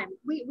same time.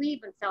 We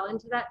even fell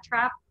into that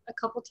trap a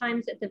couple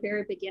times at the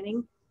very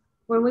beginning.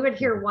 When we would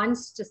hear one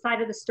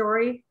side of the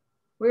story,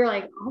 we were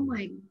like, oh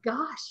my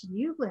gosh,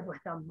 you live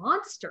with a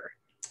monster.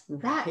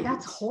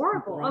 That's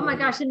horrible. Right. Oh my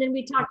gosh. And then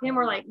we talk to him,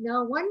 we're like,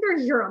 no wonder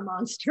you're a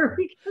monster,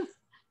 because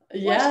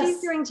what she's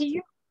doing to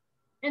you.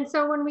 And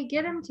so when we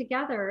get them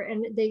together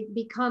and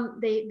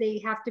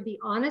they have to be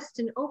honest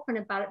and open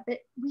about it, but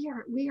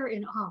we are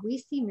in awe. We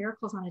see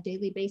miracles on a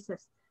daily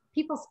basis.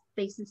 People's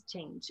faces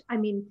change. I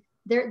mean,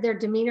 their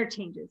demeanor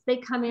changes. They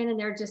come in and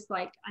they're just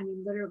like, I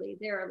mean, literally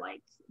they're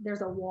like,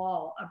 there's a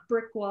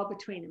brick wall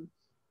between them.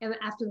 And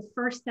after the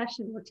first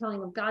session, we're telling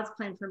them God's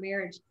plan for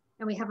marriage,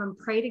 and we have them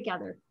pray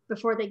together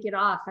before they get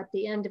off at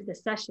the end of the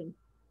session.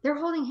 They're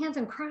holding hands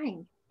and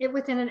crying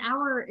within an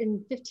hour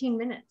and 15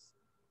 minutes,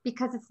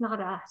 because it's not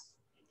us.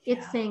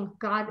 It's saying,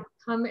 God,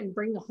 come and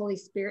bring the Holy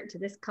Spirit to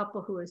this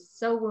couple who is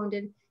so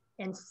wounded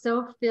and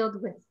so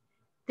filled with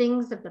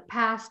things of the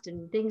past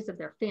and things of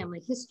their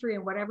family history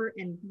and whatever.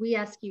 And we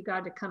ask you,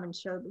 God, to come and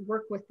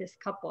work with this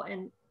couple.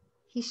 And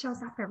he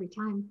shows up every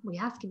time we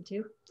ask him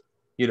to.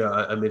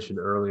 I mentioned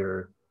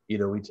earlier,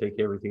 we take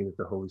everything that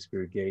the Holy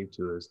Spirit gave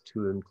to us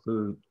to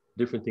include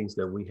different things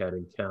that we had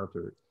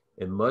encountered.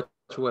 And much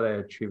what I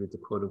attribute the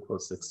quote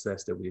unquote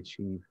success that we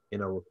achieve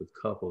in our work with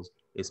couples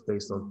is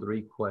based on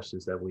 3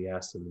 questions that we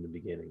asked them in the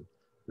beginning.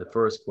 The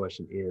first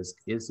question is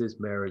this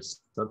marriage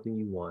something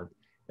you want?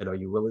 And are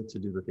you willing to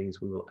do the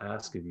things we will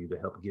ask of you to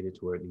help get it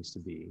to where it needs to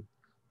be?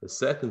 The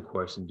second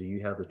question, do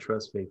you have the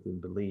trust, faith,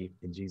 and belief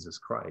in Jesus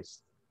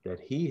Christ, that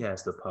he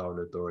has the power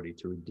and authority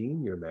to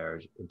redeem your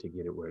marriage and to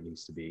get it where it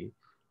needs to be?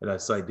 And I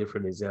cite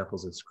different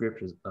examples in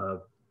scriptures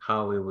of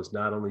how it was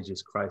not only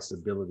just Christ's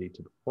ability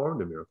to perform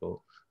the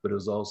miracle, but it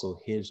was also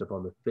hinged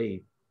upon the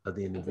faith of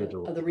the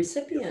individual. Of the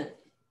recipient.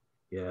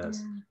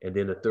 Yes. And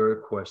then the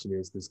third question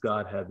is, does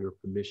God have your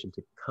permission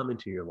to come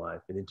into your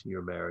life and into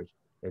your marriage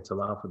and to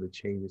allow for the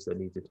changes that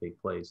need to take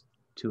place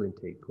and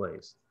take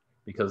place?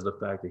 Because of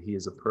the fact that he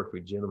is a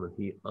perfect gentleman,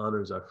 he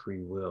honors our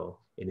free will.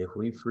 And if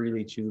we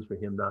freely choose for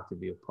him not to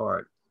be a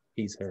part,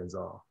 he's hands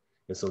off.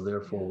 And so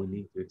therefore we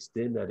need to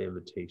extend that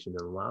invitation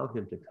and allow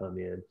him to come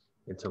in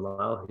and to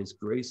allow his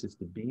graces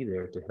to be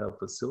there to help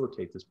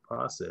facilitate this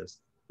process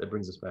that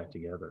brings us back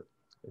together.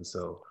 And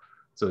so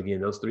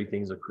again, those three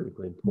things are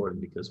critically important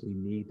because we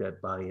need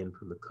that buy-in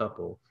from the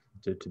couple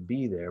to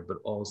be there, but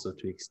also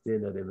to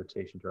extend that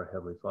invitation to our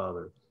Heavenly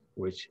Father,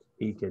 which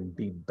he can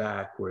be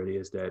back where it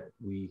is that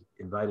we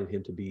invited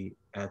him to be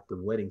at the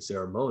wedding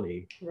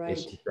ceremony. Right.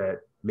 It's just that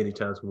many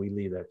times when we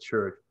leave that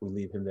church, we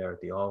leave him there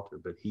at the altar,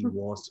 but he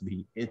wants to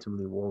be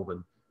intimately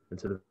woven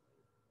into the.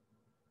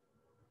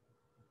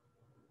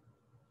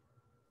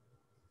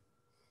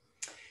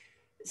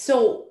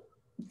 So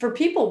for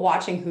people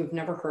watching who've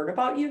never heard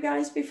about you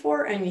guys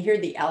before and you hear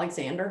the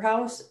Alexander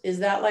House, is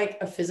that like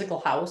a physical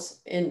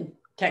house in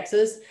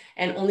Texas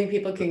and only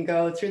people can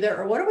go through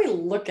there? Or what are we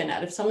looking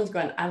at? If someone's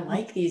going, I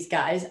like these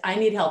guys, I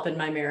need help in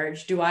my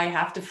marriage, do I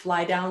have to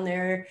fly down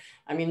there?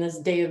 I mean, this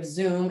day of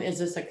Zoom, is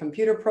this a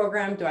computer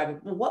program? Do I have,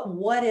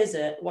 what is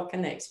it? What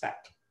can they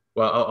expect?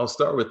 Well, I'll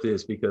start with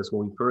this because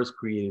when we first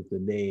created the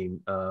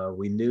name,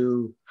 we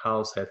knew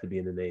house had to be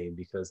in the name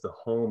because the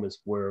home is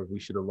where we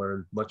should have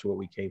learned much of what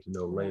we came to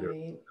know later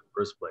in the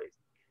first place.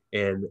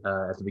 And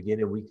at the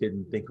beginning, we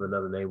couldn't think of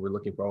another name. We're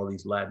looking for all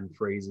these Latin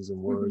phrases and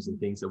words and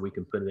things that we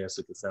can put in there so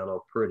it can sound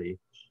all pretty,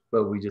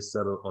 but we just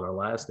settled on our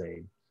last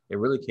name. It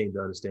really came to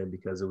understand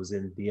because it was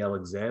in the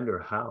Alexander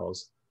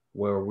House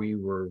where we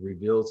were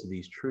revealed to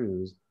these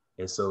truths.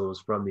 And so it was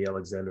from the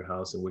Alexander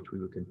House in which we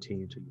would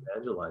continue to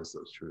evangelize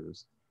those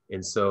truths.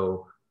 And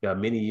so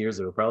many years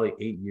ago, probably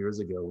 8 years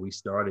ago, we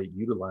started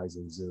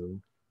utilizing Zoom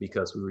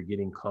because we were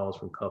getting calls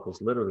from couples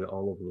literally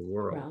all over the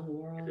world.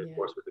 And of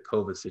course, with the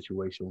COVID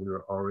situation, we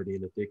were already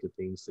in the thick of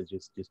things to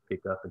just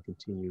pick up and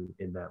continue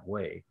in that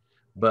way.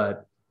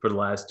 But for the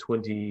last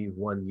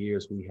 21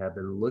 years, we have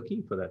been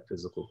looking for that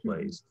physical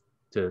place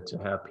to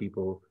have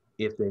people,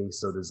 if they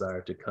so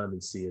desire, to come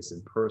and see us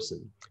in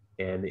person.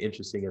 And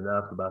interesting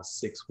enough, about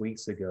 6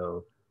 weeks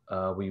ago,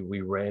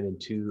 we ran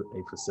into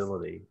a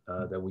facility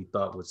that we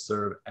thought would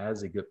serve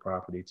as a good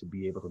property to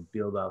be able to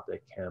build out that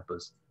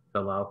campus,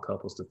 to allow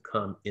couples to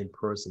come in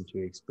person to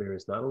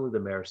experience not only the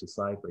marriage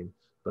discipling,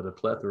 but a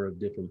plethora of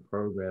different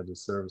programs and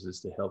services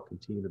to help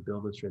continue to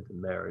build and strengthen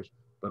marriage,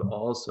 but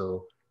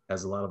also,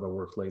 as a lot of our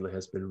work lately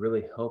has been,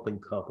 really helping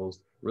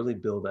couples really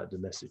build that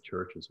domestic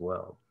church as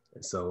well.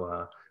 And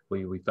so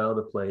we found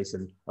a place,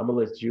 and I'm gonna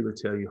let Julie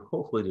tell you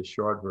hopefully the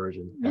short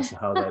version as to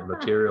how that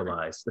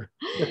materialized.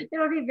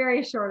 It'll be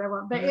very short, I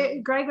won't.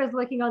 But Greg was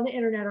looking on the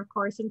internet, of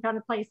course, and found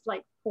a place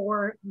like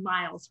 4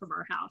 miles from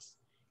our house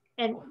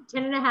and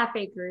 10.5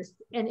 acres.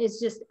 And it's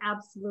just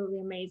absolutely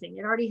amazing.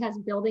 It already has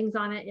buildings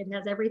on it. It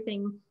has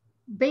everything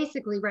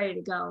basically ready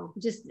to go.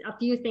 Just a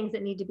few things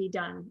that need to be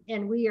done.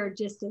 And we are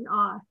just in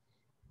awe.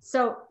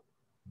 So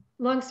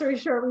long story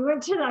short,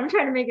 I'm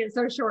trying to make it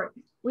so short.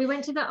 We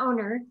went to the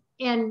owner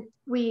and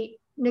we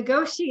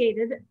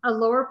negotiated a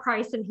lower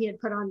price than he had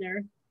put on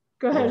there.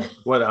 Go ahead. Yeah.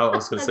 Well, I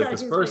was going to say,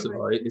 because first of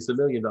all, it's $1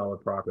 million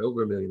property,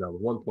 over $1 million,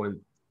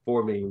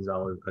 $1.4 million,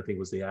 I think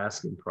was the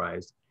asking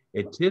price.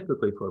 And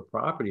typically for a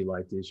property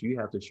like this, you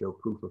have to show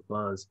proof of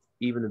funds,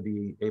 even to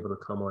be able to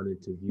come on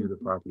and to view the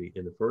property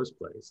in the first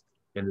place.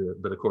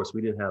 But of course,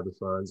 we didn't have the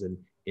funds. And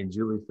in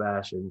Julie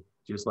fashion,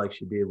 just like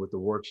she did with the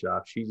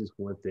workshop, she just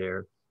went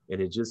there. And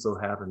it just so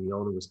happened the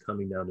owner was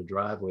coming down the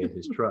driveway in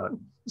his truck.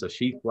 So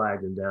she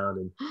flagged him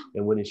down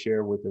and went and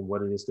shared with him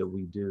what it is that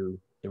we do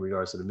in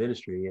regards to the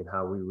ministry and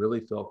how we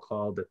really felt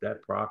called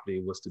that property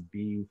was to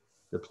be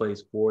the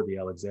place for the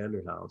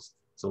Alexander House.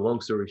 So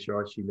long story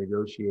short, she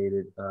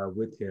negotiated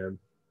with him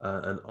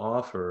an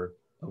offer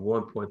of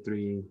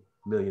 $1.3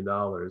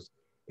 million.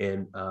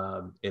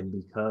 And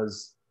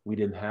because we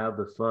didn't have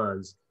the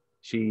funds,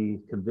 she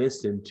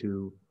convinced him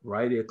to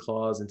write a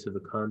clause into the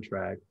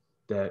contract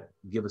that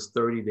give us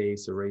 30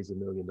 days to raise $1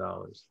 million.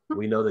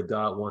 We know that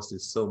God wants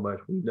this so much.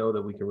 We know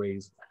that we can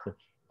raise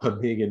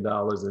 $1 million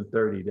in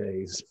 30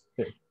 days.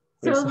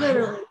 So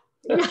literally.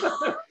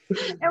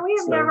 And we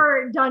have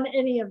never done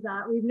any of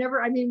that.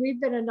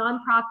 We've been a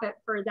nonprofit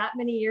for that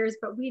many years,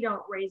 but we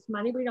don't raise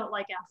money. We don't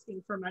like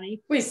asking for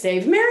money. We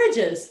save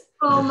marriages.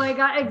 Oh my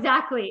God,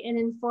 exactly. And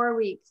in 4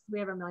 weeks, we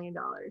have $1 million.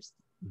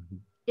 Mm-hmm.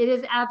 It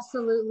is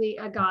absolutely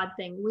a God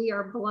thing. We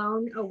are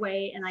blown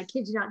away. And I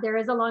kid you not, there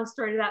is a long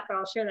story to that, but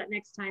I'll share that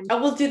next time.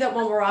 Oh, we'll do that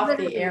when we're off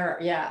the air.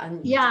 Yeah.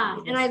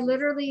 And I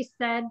literally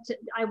said,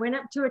 I went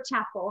up to a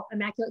chapel,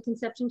 Immaculate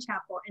Conception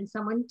Chapel, and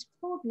someone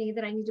told me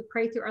that I need to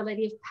pray through Our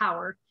Lady of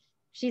Power.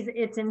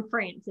 It's in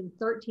France in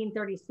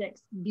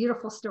 1336.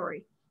 Beautiful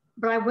story.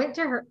 But I went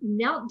to her,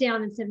 knelt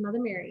down and said,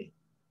 Mother Mary,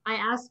 I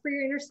asked for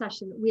your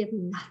intercession. We have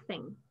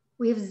nothing.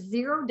 We have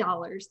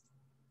 $0.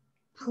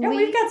 Yeah,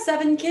 we've got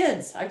 7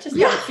 kids. I just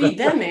got to feed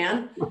them,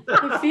 man.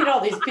 We feed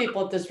all these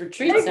people at this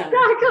retreat center.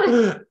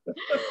 Exactly.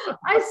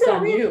 I said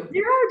on we you. have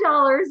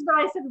 $0, but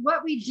I said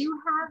what we do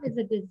have is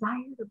a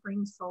desire to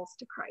bring souls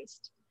to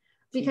Christ,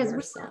 because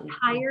we're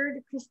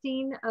tired,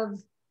 Christine,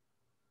 of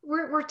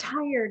we're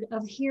tired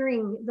of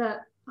hearing the,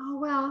 oh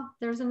well,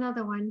 there's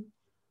another one.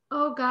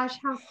 Oh gosh,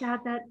 how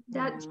sad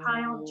that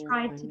child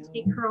tried to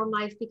take her own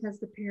life because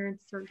the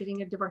parents are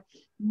getting a divorce.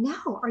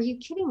 No, are you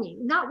kidding me?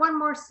 Not one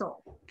more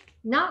soul.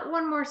 Not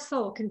one more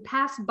soul can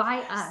pass by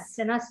us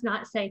and us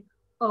not say,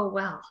 oh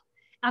well.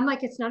 I'm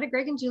like, it's not a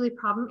Greg and Julie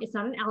problem. It's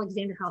not an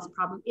Alexander House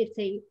problem. It's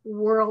a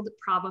world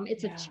problem.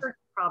 It's a church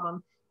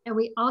problem. And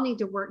we all need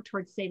to work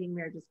towards saving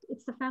marriages.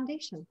 It's the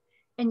foundation.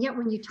 And yet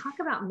when you talk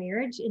about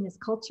marriage in this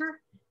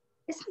culture,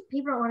 it's like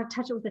people don't want to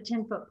touch it with a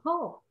 10-foot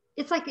pole.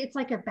 It's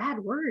like a bad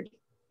word.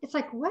 It's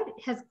like, what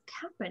has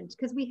happened?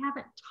 Because we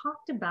haven't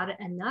talked about it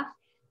enough,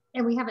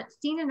 and we haven't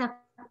seen enough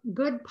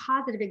good,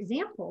 positive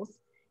examples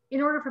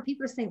in order for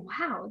people to say,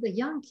 wow, the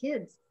young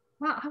kids,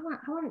 wow, I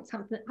want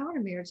something. I want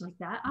a marriage like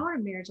that. I want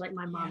a marriage like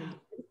my mom and dad.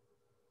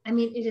 I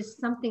mean, it is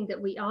something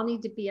that we all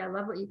need to be. I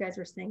love what you guys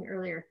were saying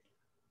earlier.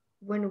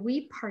 When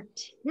we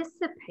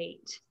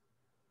participate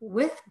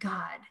with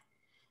God,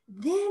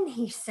 then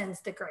he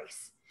sends the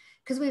grace.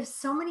 Because we have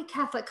so many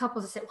Catholic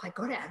couples that say, well, I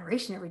go to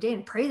adoration every day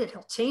and pray that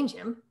he'll change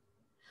him.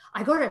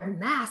 I go to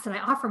mass and I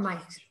offer my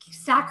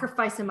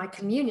sacrifice and my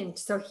communion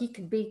so he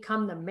can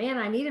become the man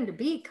I need him to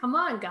be. Come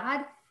on,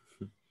 God.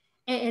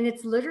 And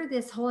it's literally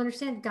this whole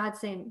understanding, God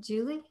saying,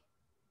 Julie,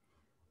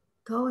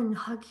 go and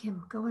hug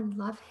him, go and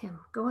love him,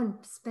 go and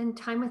spend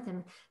time with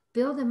him,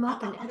 build him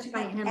up and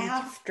edify him.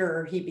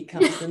 After he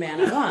becomes the man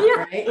I want,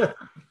 right? Yeah.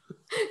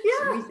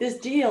 Sweet this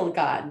deal,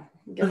 God.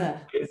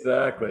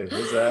 Exactly.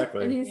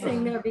 And he's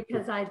saying, no,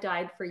 because I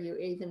died for you,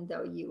 even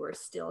though you were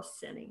still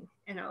sinning.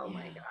 And oh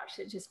my gosh,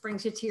 it just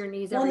brings you to your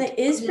knees. Well, and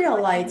the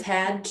Israelites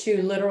had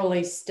to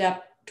literally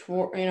step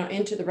toward,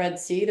 into the Red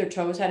Sea. Their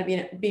toes had to be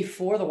in it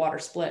before the water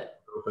split.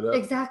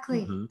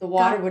 Exactly. Mm-hmm. The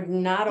water would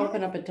not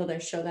open up until they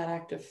show that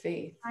act of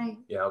faith. Right.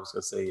 Yeah, I was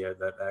going to say,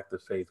 that act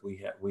of faith,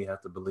 we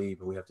have to believe,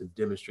 and we have to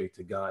demonstrate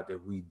to God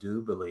that we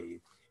do believe.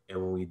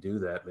 And when we do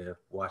that, man,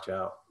 watch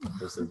out,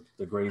 because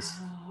the grace,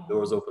 the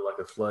doors open like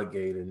a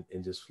floodgate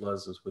and just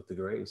floods us with the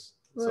grace.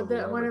 Well,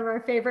 one of our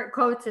favorite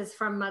quotes is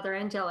from Mother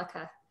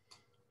Angelica.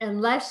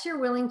 Unless you're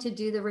willing to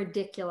do the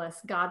ridiculous,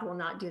 God will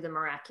not do the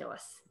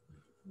miraculous.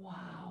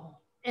 Wow.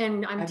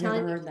 And I've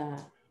never heard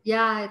that.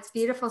 Yeah, it's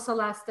beautiful. So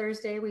last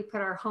Thursday, we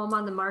put our home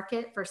on the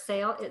market for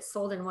sale. It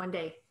sold in one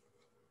day.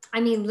 I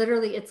mean,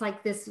 literally, it's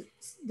like this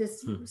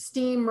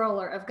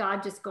steamroller of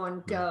God just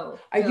going, go.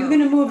 Are you going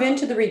to move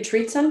into the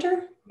retreat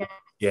center?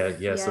 Yeah.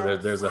 Yes. So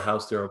there's a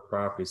house there on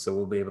property, so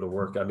we'll be able to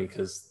work. I mean,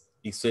 because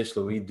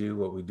essentially we do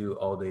what we do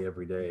all day,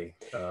 every day,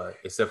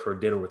 except for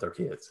dinner with our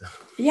kids.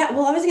 Yeah.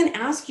 Well, I was going to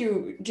ask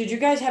you, did you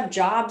guys have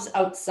jobs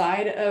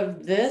outside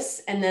of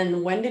this? And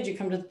then when did you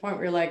come to the point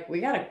where you're like, we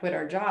got to quit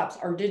our jobs,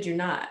 or did you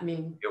not? I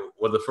mean,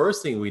 well, the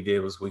first thing we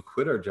did was we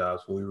quit our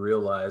jobs when we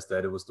realized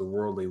that it was the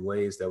worldly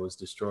ways that was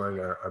destroying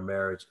our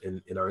marriage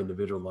and in our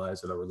individual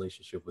lives and our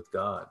relationship with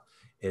God.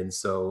 And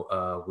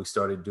so we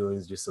started doing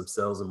just some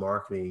sales and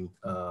marketing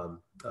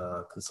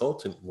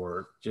consultant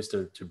work just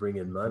to bring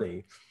in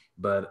money.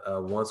 But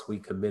once we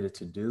committed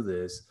to do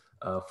this,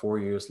 4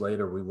 years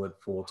later, we went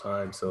full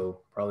time.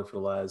 So probably for the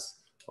last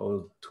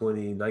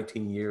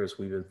 19 years,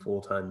 we've been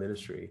full-time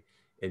ministry,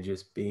 and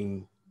just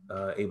being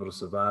able to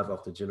survive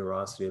off the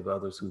generosity of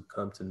others who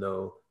come to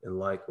know and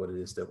like what it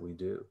is that we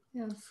do.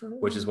 Yeah, absolutely.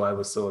 Which is why it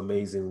was so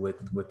amazing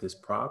with this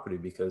property,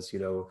 because,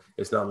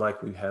 it's not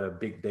like we've had a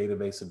big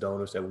database of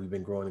donors that we've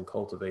been growing and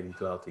cultivating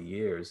throughout the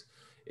years.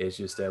 It's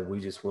just that we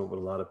just went with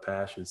a lot of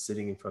passion,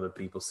 sitting in front of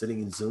people, sitting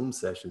in Zoom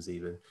sessions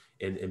even,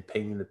 and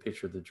painting the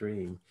picture of the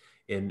dream,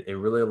 and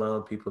really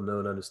allowing people to know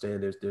and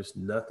understand there's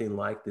nothing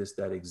like this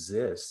that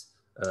exists,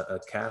 a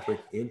Catholic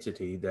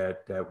entity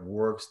that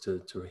works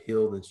to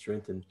heal and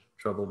strengthen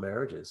troubled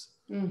marriages.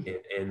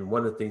 And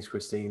one of the things,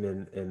 Christine,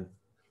 and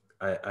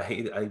I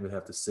hate I even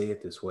have to say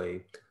it this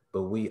way,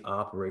 but we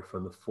operate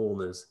from the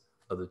fullness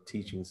of the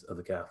teachings of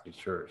the Catholic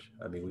Church.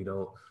 I mean, we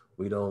don't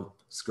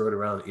skirt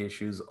around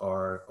issues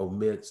or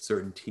omit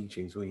certain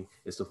teachings.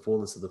 It's the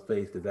fullness of the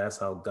faith, that's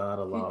how God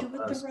allowed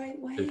us to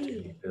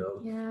be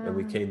built. Yeah. And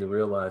we came to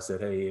realize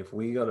that, hey, if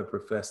we're going to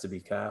profess to be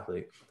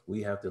Catholic,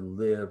 we have to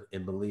live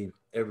and believe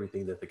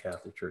everything that the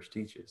Catholic Church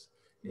teaches.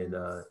 And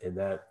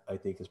that, I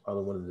think, is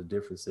probably one of the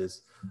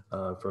differences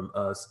from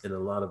us and a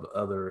lot of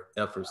other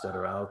efforts that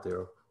are out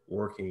there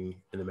working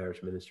in the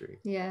marriage ministry.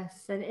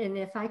 Yes. And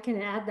if I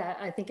can add that,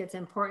 I think it's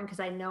important, because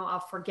I know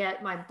I'll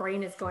forget, my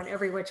brain is going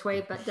every which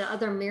way. But the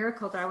other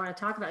miracle that I want to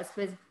talk about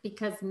is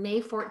because May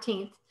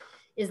 14th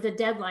is the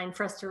deadline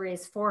for us to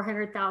raise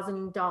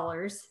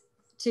 $400,000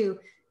 to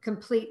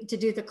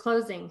do the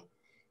closing.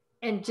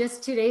 And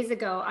just 2 days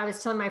ago, I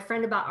was telling my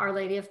friend about Our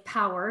Lady of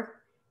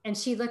Power, and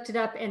she looked it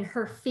up, and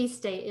her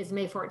feast day is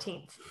May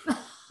 14th.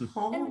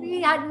 And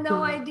we had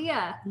no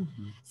idea.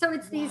 So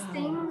it's these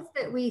things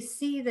that we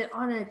see that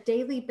on a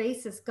daily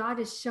basis, God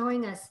is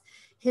showing us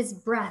his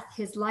breath,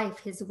 his life,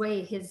 his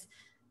way, his,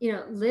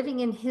 living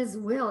in his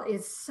will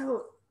is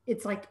so,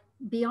 it's like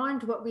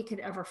beyond what we could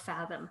ever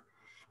fathom.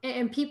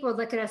 And people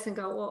look at us and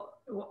go,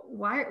 well,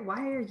 why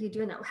are you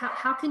doing that?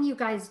 How can you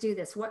guys do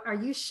this? What, are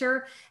you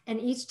sure? And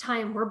each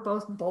time we're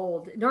both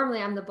bold.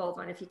 Normally I'm the bold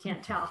one, if you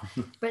can't tell,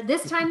 but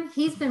this time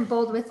he's been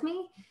bold with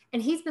me,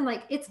 and he's been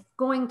like, it's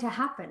going to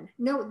happen.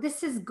 No,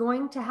 this is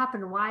going to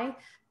happen. Why?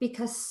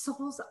 Because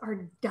souls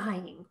are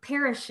dying,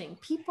 perishing.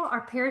 People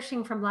are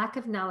perishing from lack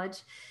of knowledge.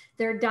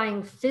 They're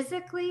dying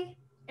physically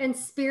and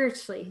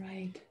spiritually.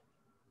 Right.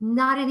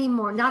 Not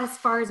anymore, not as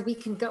far as we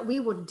can go. We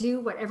will do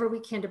whatever we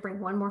can to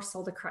bring one more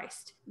soul to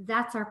Christ.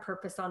 That's our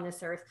purpose on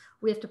this earth.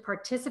 We have to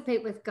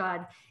participate with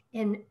God.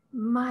 And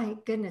my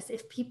goodness,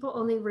 if people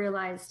only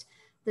realized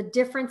the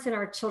difference in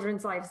our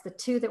children's lives, the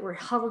two that were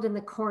huddled in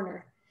the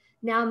corner,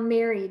 now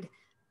married,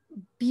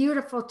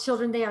 beautiful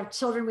children. They have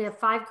children. We have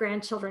 5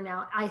 grandchildren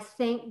now. I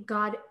thank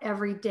God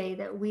every day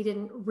that we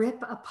didn't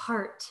rip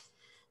apart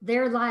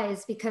their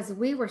lives because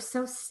we were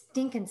so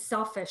stinking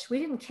selfish. We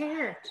didn't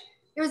care.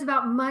 It was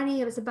about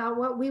money. It was about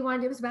what we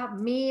wanted. It was about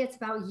me. It's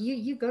about you.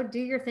 You go do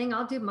your thing.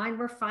 I'll do mine.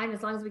 We're fine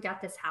as long as we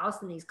got this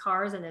house and these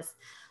cars and this.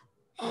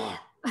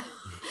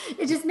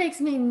 It just makes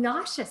me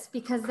nauseous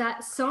because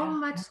that so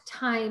much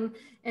time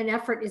and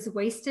effort is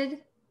wasted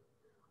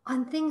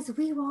on things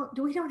we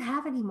don't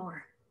have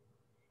anymore.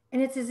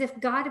 And it's as if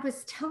God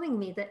was telling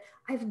me that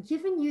I've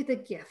given you the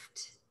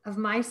gift of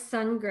my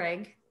son,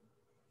 Greg,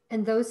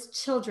 and those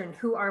children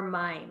who are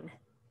mine.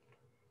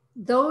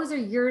 Those are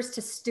yours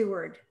to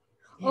steward.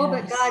 Yes. Oh,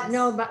 but God,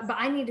 no, but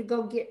I need to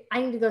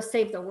go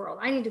save the world.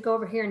 I need to go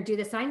over here and do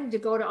this. I need to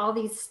go to all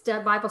these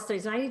Bible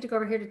studies. And I need to go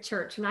over here to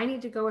church, and I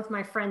need to go with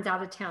my friends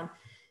out of town.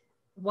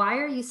 Why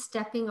are you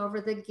stepping over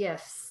the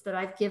gifts that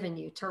I've given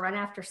you to run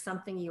after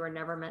something you were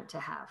never meant to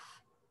have?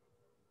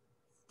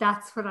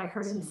 That's what I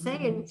heard him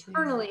say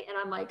internally. And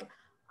I'm like,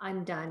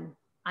 I'm done.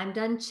 I'm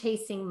done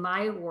chasing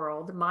my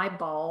world, my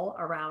ball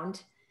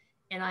around,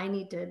 and I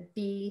need to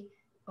be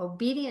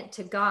obedient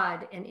to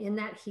God. And in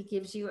that, he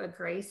gives you a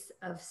grace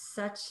of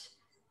such,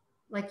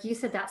 like you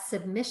said, that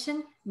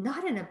submission,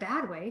 not in a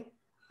bad way.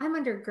 I'm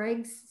under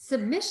Greg's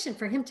submission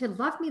for him to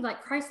love me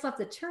like Christ loved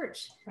the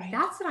church. Right.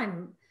 That's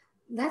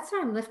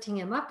what I'm lifting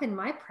him up in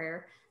my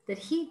prayer, that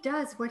he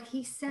does what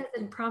he said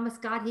and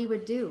promised God he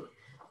would do,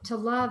 to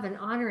love and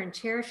honor and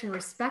cherish and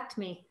respect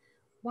me.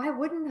 Why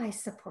wouldn't I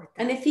support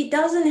that? And if he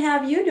doesn't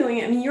have you doing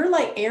it, I mean, you're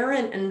like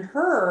Aaron and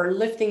Hur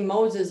lifting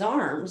Moses'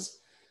 arms.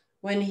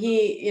 When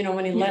he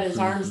let his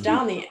arms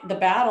down, the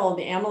battle,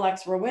 the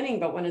Amaleks were winning,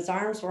 but when his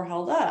arms were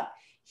held up,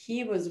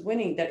 he was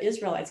winning. The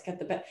Israelites got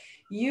the bet.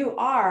 You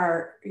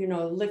are,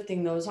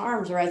 lifting those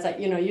arms, whereas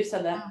you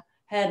said the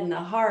head and the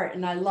heart.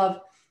 And I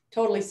love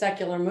totally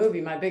secular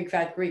movie, My Big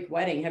Fat Greek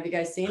Wedding. Have you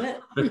guys seen it?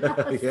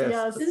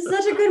 Yes. This is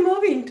such a good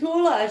movie. And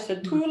Tula, I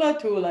said, Tula.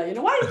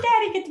 Why does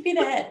Daddy get to be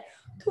the head?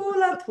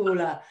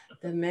 Tula.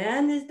 The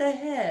man is the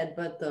head,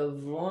 but the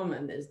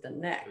woman is the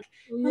neck.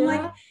 Yeah. I'm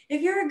like,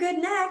 if you're a good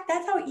neck,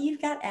 that's how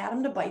Eve got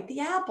Adam to bite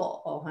the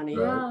apple. Oh, honey.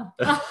 Yeah.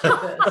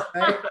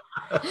 Right?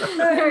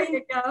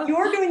 So,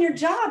 you're doing your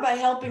job by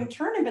helping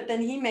turn him, but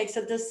then he makes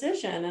a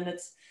decision. And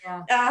it's,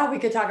 we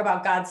could talk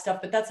about God stuff,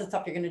 but that's the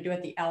stuff you're going to do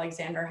at the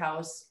Alexander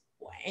House.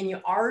 And you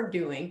are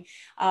doing.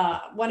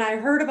 When I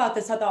heard about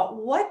this, I thought,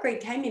 what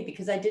great timing,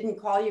 because I didn't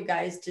call you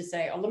guys to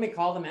say, oh, let me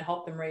call them and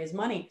help them raise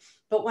money.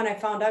 But when I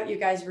found out you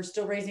guys were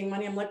still raising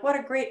money, I'm like, what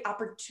a great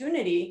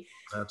opportunity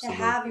to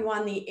have you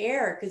on the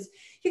air, because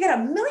you got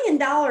 $1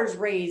 million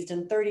raised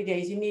in 30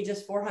 days. You need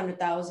just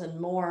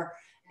 400,000 more.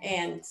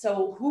 And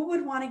so who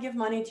would want to give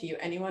money to you?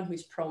 Anyone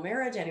who's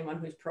pro-marriage, anyone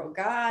who's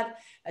pro-God?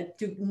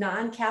 Do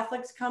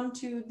non-Catholics come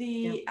to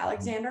the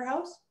Alexander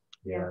House?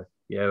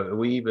 Yeah,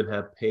 we even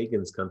have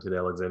pagans come to the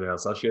Alexander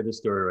House. I'll share this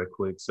story right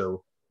quick.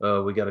 So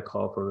we got a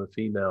call from a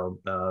female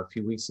a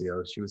few weeks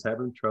ago. She was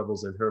having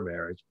troubles in her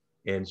marriage,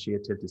 and she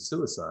attempted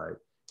suicide.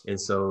 And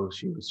so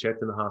she was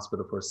checked in the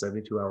hospital for a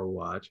 72-hour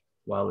watch.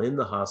 While in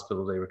the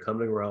hospital, they were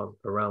coming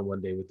around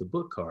one day with the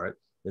book cart.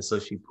 And so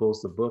she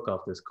pulls the book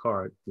off this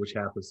cart, which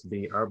happens to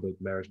be our book,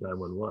 Marriage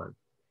 911.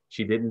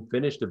 She didn't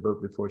finish the book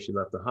before she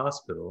left the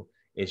hospital.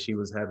 And she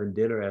was having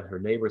dinner at her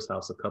neighbor's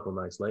house a couple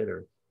nights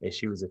later. And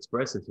she was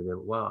expressing to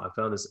them, wow, I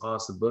found this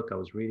awesome book. I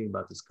was reading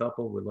about this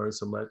couple. We learned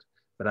so much,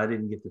 but I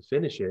didn't get to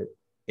finish it.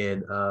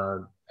 And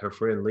her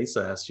friend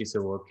Lisa asked, she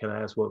said, well, can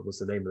I ask what was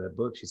the name of that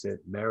book? She said,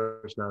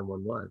 Marriage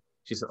 911.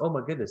 She said, oh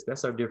my goodness,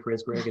 that's our dear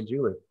friends, Greg and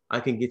Julie.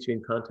 I can get you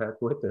in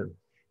contact with them.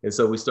 And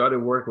so we started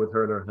working with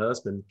her, and her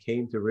husband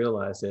came to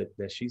realize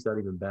that she's not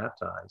even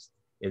baptized.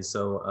 And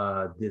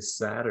so this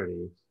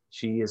Saturday,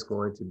 she is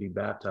going to be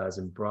baptized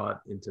and brought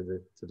into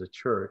the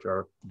church,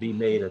 or be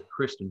made a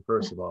Christian,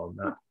 first of all,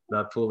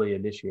 not fully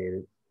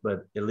initiated,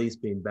 but at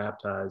least being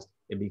baptized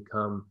and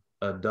become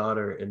a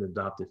daughter in the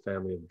adopted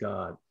family of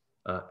God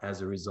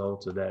as a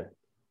result of that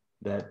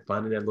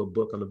finding that little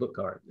book on the book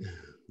card.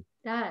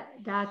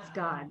 That's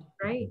God,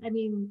 right? I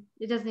mean,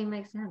 it doesn't even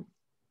make sense.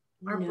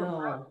 We're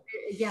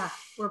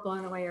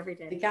blown away every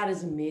day. God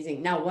is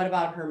amazing. Now, what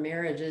about her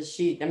marriage? Is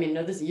she,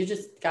 you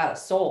just got a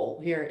soul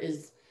here.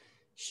 Is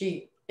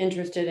she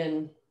interested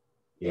in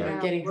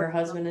getting her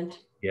husband into.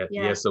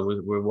 Yeah. So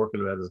we're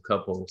working as a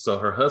couple. So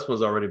her husband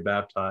was already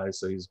baptized,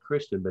 so he's a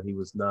Christian, but he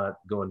was not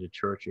going to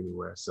church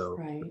anywhere. So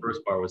the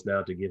first part was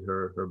now to get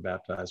her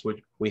baptized,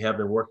 which we have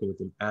been working with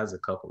them as a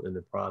couple in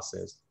the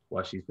process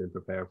while she's been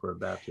preparing for her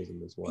baptism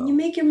as well. And you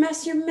make your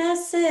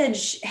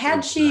message.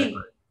 Had she,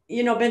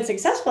 been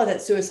successful at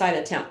that suicide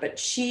attempt, but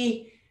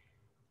she,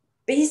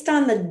 based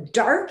on the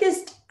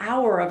darkest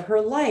hour of her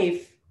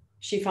life,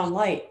 she found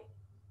light.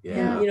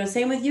 Yeah. And,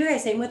 same with you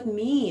guys, same with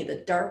me.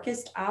 The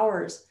darkest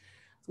hours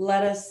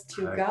led us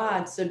to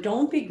God. So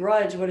don't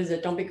begrudge. What is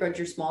it? Don't begrudge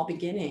your small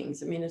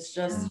beginnings. I mean, it's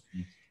just,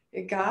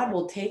 God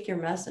will take your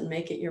mess and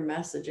make it your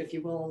message if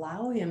you will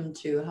allow him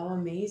to. How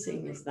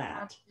amazing is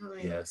that?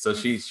 Yeah. So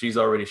she's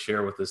already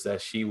shared with us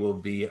that she will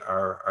be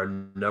our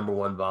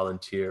 #1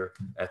 volunteer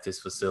at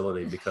this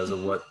facility because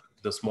of what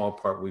the small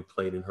part we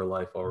played in her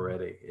life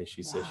already. And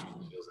she said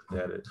she feels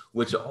that,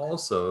 which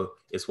also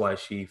is why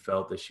she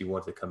felt that she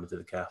wanted to come into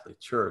the Catholic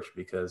Church,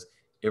 because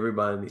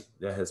everybody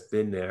that has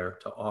been there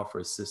to offer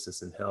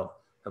assistance and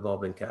help have all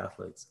been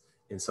Catholics.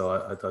 And so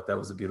I thought that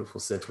was a beautiful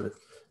sentiment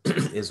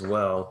as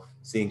well,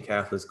 seeing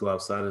Catholics go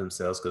outside of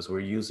themselves, because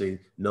we're usually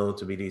known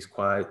to be these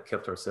quiet,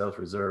 kept ourselves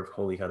reserved,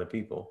 holy kind of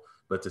people.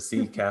 But to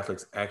see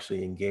Catholics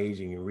actually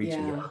engaging and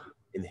reaching out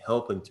and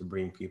helping to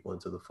bring people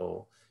into the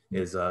fold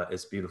is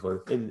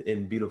beautiful,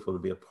 and beautiful to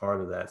be a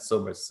part of that,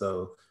 so much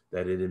so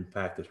that it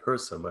impacted her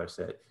so much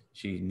that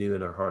she knew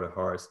in her heart of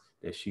hearts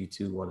that she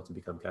too wanted to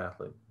become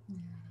Catholic.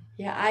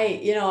 Yeah,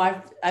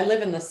 I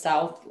live in the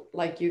South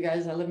like you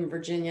guys. I live in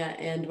Virginia,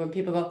 and when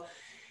people go,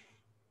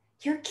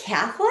 "You're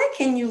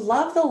Catholic and you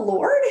love the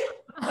Lord?"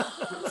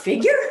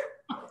 Figure?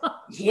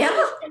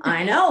 Yeah,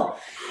 I know.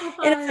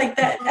 And it's like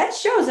that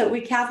shows that we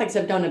Catholics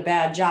have done a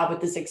bad job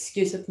with this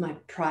excuse of my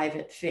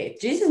private faith.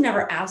 Jesus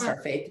never asked our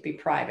faith to be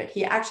private.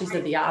 He actually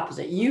said the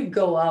opposite. You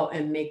go out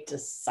and make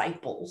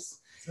disciples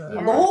of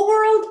the whole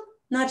world,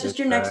 not just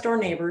your next door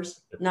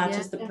neighbors, not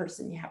just the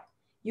person you have.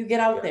 You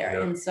get out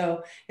there. And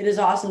so it is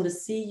awesome to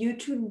see you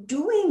two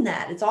doing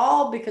that. It's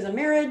all because of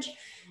marriage,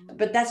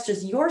 but that's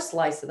just your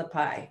slice of the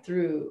pie.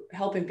 Through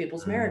helping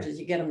people's marriages,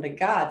 you get them to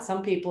God.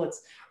 Some people,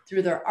 it's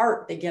through their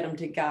art, they get them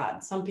to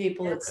God. Some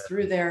people, it's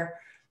through their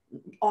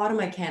auto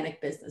mechanic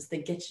business,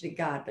 they get you to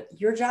God. But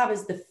your job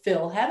is to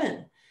fill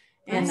heaven.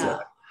 And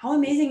how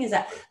amazing is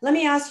that? Let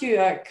me ask you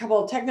a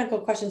couple of technical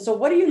questions. So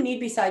what do you need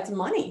besides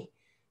money?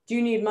 Do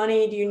you need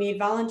money? Do you need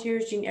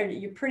volunteers?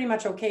 You're pretty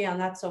much okay on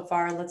that so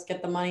far. Let's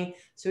get the money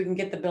so we can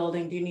get the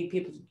building. Do you need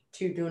people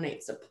to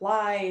donate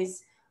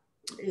supplies?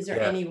 Is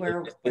there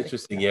anywhere? It's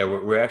interesting. Yeah,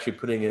 we're actually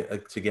putting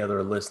together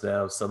a list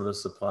now of some of the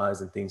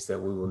supplies and things that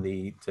we will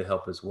need to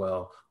help as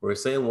well. We're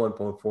saying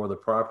 1.4, the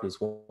property is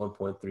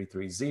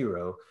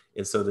 1.330.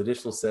 And so the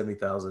additional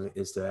 70,000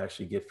 is to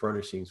actually get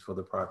furnishings for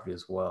the property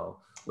as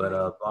well.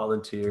 But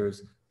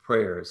volunteers,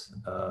 prayers,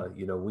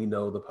 we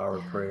know the power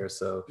of prayer.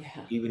 So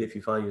even if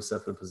you find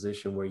yourself in a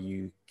position where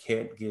you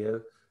can't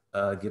give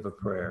a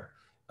prayer,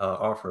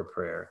 offer a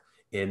prayer.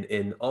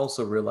 And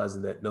also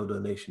realizing that no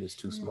donation is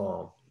too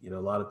small. A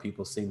lot of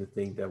people seem to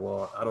think that,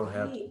 well, I don't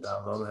have 2,000,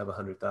 I don't have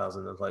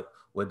 100,000. I was like,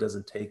 well, it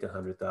doesn't take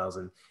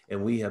 100,000.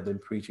 And we have been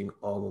preaching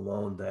all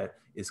along that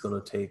it's going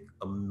to take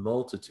a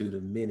multitude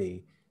of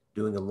many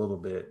doing a little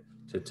bit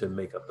to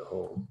make up the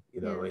whole.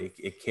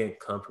 It can't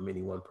come from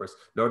any one person,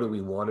 nor do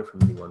we want it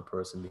from any one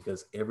person,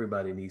 because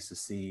everybody needs to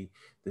see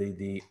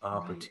the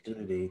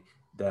opportunity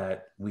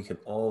that we can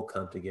all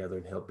come together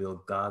and help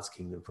build God's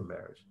kingdom for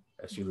marriage.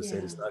 As Julie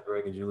said, it's not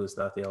Greg and Julie, it's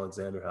not the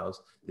Alexander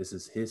House. This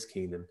is his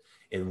kingdom.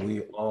 And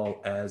we all,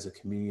 as a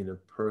communion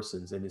of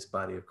persons in this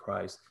body of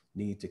Christ,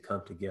 need to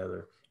come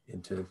together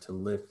and to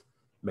lift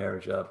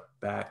marriage up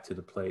back to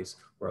the place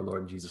where our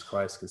Lord Jesus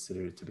Christ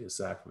considered it to be a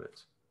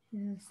sacrament.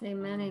 Yes,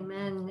 amen,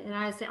 amen. And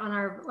I say on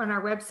our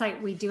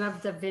website, we do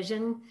have the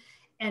vision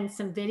and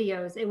some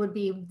videos. It would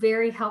be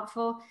very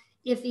helpful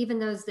if even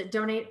those that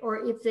donate,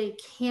 or if they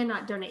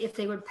cannot donate, if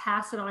they would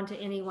pass it on to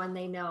anyone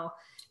they know.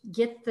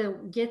 Get the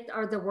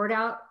word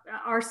out.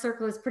 Our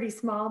circle is pretty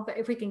small, but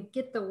if we can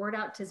get the word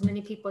out to as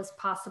many people as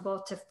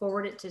possible, to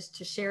forward it,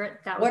 to share it.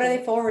 What are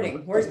they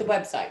forwarding? Where's the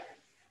website?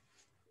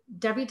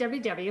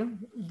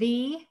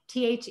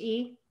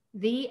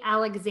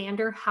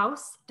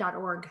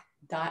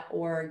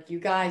 www.thealexanderhouse.org. You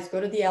guys go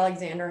to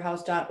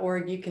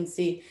thealexanderhouse.org. You can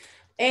see,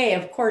 A,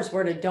 of course,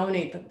 where to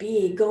donate, but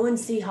B, go and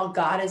see how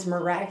God is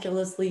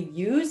miraculously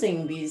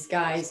using these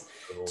guys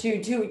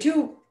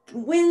to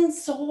win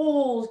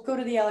souls. Go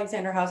to the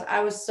Alexander House.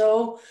 I was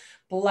so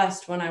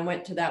blessed when I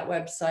went to that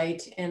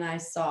website and I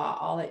saw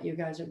all that you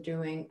guys are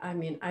doing. I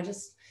mean, I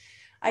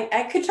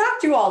could talk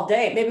to you all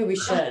day. Maybe we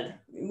should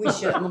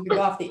when we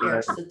go off the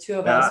air, just the two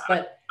of us.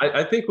 But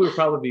I think we'll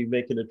probably be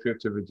making a trip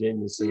to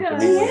Virginia soon.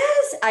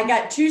 Yes, I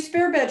got 2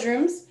 spare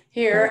bedrooms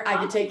here. I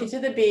could take you to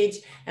the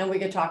beach and we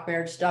could talk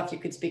marriage stuff. You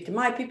could speak to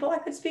my people. I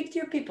could speak to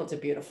your people. It's a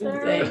beautiful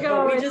thing.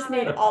 But we just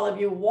need all of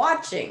you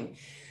watching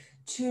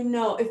to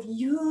know, if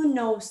you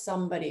know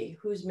somebody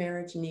whose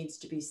marriage needs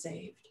to be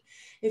saved,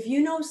 If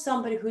you know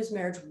somebody whose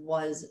marriage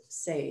was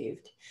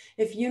saved,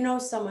 if you know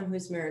someone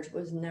whose marriage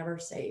was never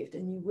saved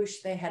and you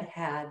wish they had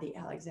had the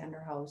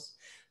Alexander House,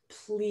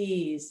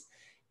 please,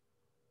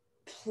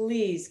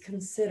 please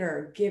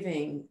consider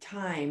giving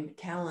time,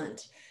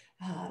 talent,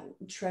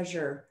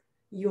 treasure.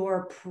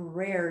 Your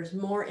prayers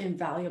more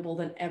invaluable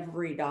than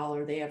every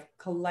dollar they have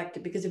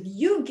collected. Because if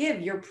you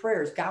give your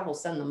prayers, God will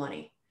send the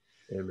money.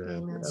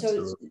 Amen.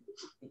 So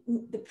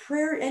the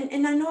prayer,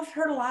 and I know I've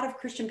heard a lot of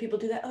Christian people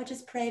do that. Oh,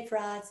 just pray for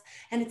us.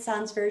 And it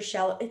sounds very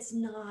shallow. It's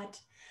not.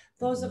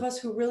 Those of us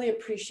who really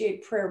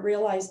appreciate prayer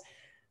realize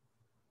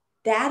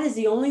that is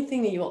the only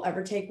thing that you will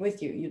ever take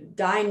with you. You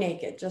die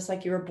naked, just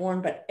like you were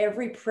born, but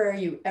every prayer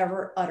you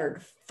ever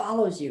uttered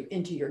follows you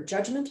into your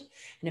judgment,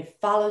 and it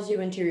follows you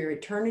into your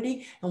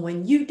eternity. And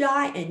when you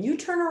die and you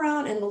turn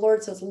around and the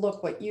Lord says,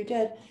 look what you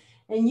did,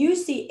 and you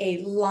see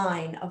a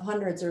line of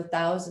hundreds or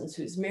thousands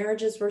whose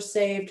marriages were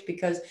saved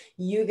because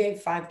you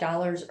gave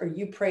 $5 or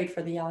you prayed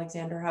for the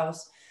Alexander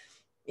House,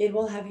 it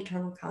will have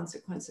eternal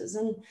consequences.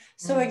 And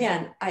so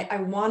again, I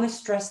want to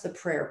stress the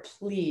prayer,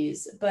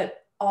 please,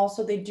 but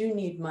also they do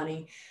need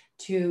money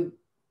to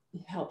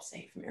help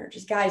save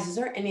marriages. Guys, is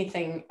there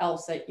anything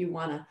else that you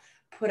want to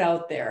put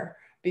out there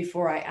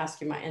before I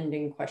ask you my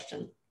ending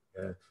question?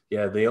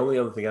 Yeah. The only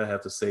other thing I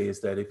have to say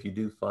is that if you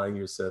do find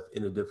yourself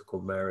in a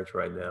difficult marriage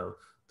right now,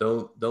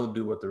 don't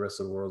do what the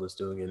rest of the world is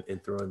doing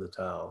and throw in the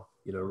towel.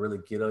 Really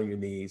get on your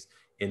knees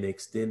and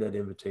extend that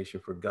invitation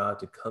for God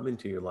to come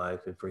into your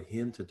life and for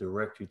him to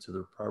direct you to the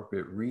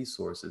appropriate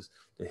resources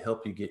to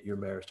help you get your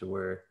marriage to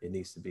where it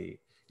needs to be.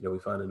 We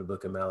find in the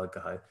book of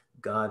Malachi,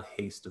 God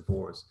hates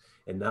divorce,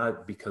 and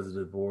not because of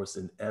divorce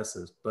in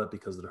essence, but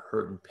because of the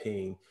hurt and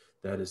pain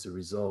that is the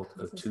result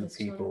of two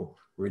people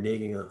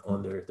reneging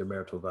on their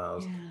marital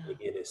vows,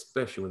 and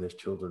especially when there's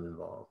children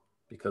involved,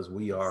 because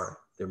we are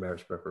their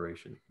marriage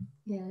preparation.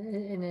 Yeah,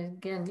 and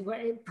again,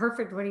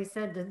 perfect what he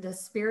said, the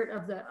spirit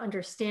of the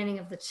understanding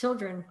of the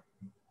children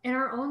in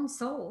our own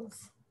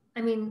souls. I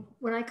mean,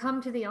 when I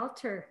come to the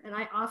altar and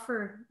I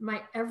offer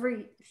my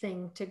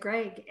everything to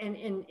Greg, and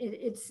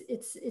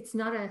it's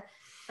not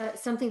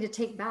something to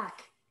take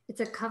back.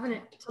 It's a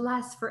covenant to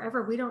last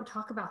forever. We don't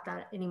talk about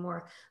that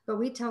anymore, but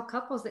we tell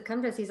couples that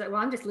come to us, he's like,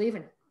 well, I'm just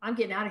leaving. I'm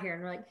getting out of here.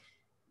 And we're like,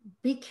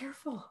 be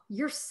careful.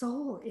 Your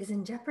soul is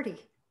in jeopardy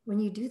when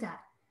you do that.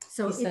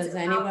 So he says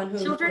anyone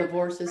who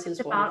divorces his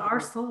wife. About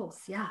our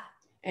souls. Yeah.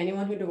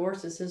 Anyone who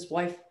divorces his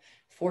wife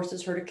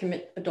forces her to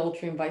commit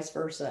adultery and vice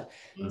versa.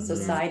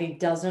 Society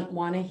doesn't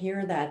want to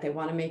hear that. They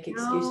want to make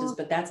excuses,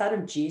 but that's out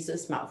of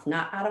Jesus' mouth,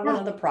 not out of one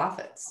of the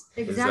prophets.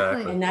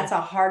 Exactly. And that's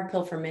a hard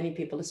pill for many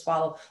people to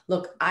swallow.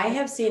 Look, I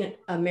have seen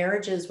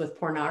marriages with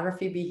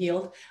pornography be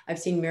healed. I've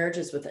seen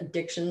marriages with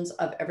addictions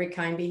of every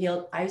kind be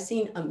healed. I've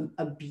seen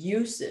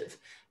abusive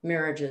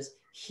marriages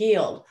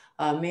healed.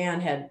 A man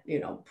had,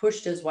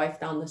 pushed his wife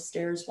down the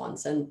stairs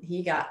once and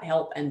he got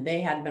help, and they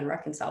had been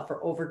reconciled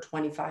for over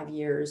 25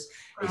 years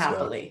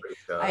happily.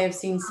 I have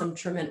seen some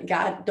tremendous,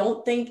 God,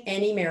 don't think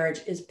any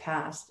marriage is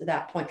past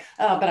that point.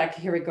 But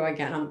here we go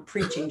again. I'm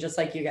preaching just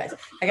like you guys.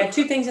 I got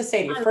two things to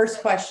say to you. First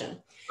question.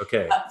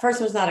 Okay.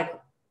 First one's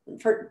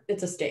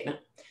it's a statement.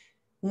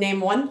 Name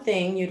one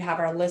thing you'd have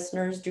our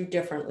listeners do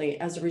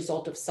differently as a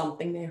result of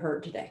something they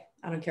heard today.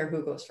 I don't care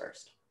who goes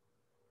first.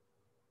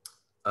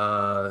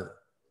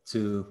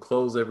 To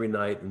close every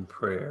night in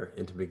prayer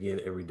and to begin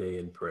every day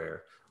in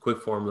prayer. Quick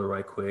formula,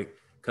 right quick.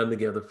 Come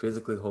together,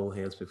 physically hold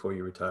hands before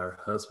you retire.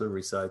 Husband,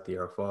 recite the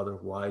Our Father.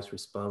 Wives,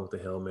 respond with the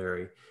Hail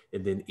Mary.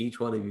 And then each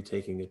one of you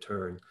taking a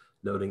turn,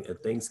 noting a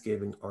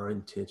thanksgiving or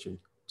intention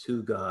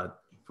to God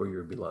for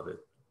your beloved.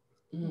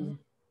 And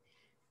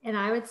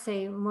I would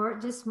say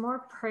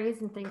more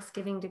praise and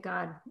thanksgiving to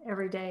God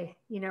every day.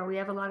 We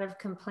have a lot of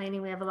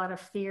complaining. We have a lot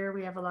of fear.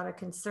 We have a lot of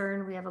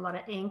concern. We have a lot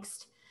of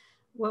angst.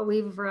 What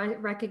we've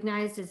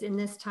recognized is in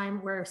this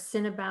time where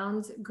sin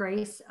abounds,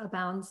 grace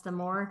abounds the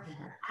more.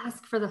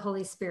 Ask for the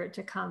Holy Spirit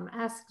to come.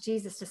 Ask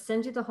Jesus to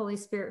send you the Holy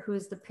Spirit, who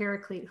is the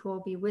Paraclete, who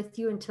will be with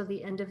you until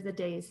the end of the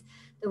days,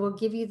 that will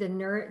give you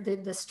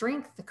the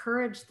strength, the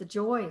courage, the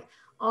joy,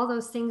 all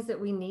those things that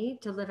we need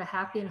to live a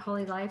happy and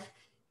holy life.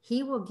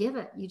 He will give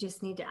it. You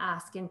just need to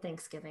ask in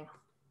thanksgiving.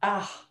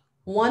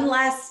 One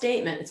last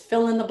statement. It's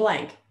fill in the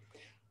blank.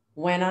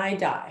 When I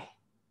die,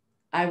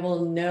 I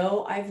will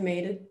know I've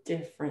made a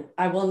difference.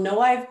 I will know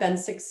I've been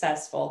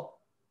successful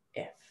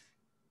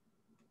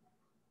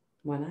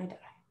when I die.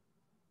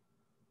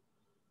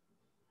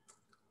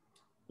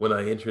 When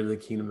I enter the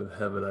kingdom of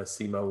heaven, I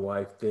see my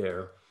wife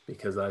there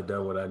because I've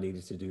done what I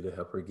needed to do to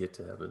help her get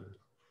to heaven.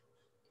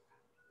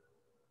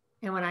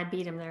 And when I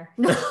beat him there.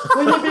 When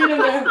you beat him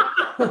there.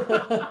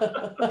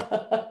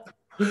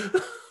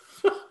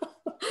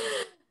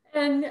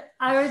 And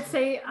I would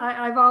say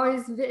I've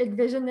always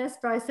envisioned this,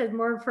 but I said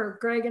more for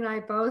Greg and I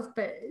both,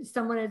 but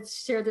someone had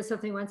shared this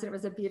with me once, and it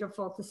was a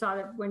beautiful thought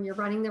of when you're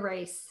running the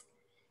race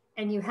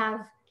and you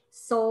have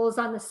souls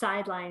on the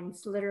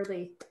sidelines,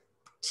 literally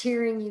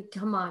cheering you,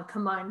 come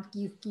on,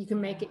 you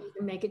can make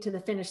it to the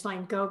finish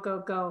line, go, go,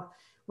 go.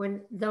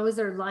 When those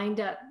are lined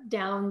up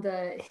down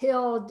the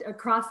hill,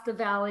 across the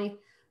valley,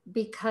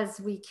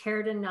 because we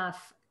cared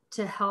enough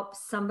to help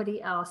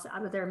somebody else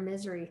out of their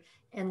misery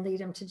and lead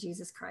them to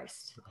Jesus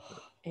Christ.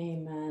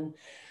 Amen.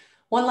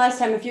 One last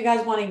time, if you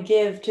guys want to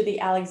give to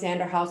the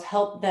Alexander House,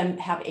 help them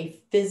have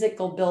a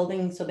physical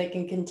building so they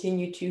can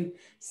continue to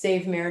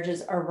save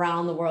marriages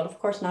around the world. Of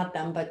course, not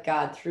them, but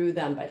God through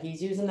them, but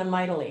he's using them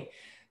mightily.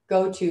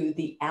 Go to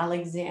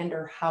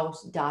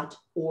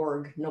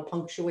thealexanderhouse.org. No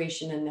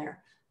punctuation in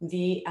there.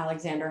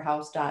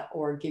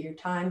 Thealexanderhouse.org. Give your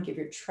time, give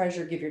your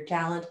treasure, give your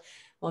talent.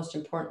 Most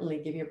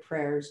importantly, give your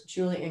prayers.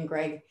 Julie and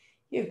Greg,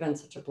 you've been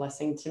such a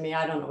blessing to me.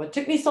 I don't know. It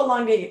took me so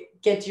long to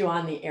get you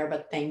on the air,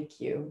 but thank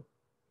you.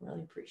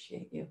 Really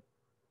appreciate you.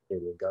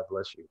 God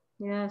bless you.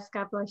 Yes,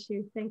 God bless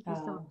you. Thank you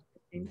so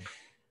much.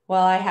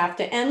 Well, I have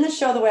to end the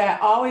show the way I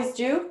always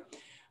do.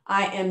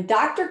 I am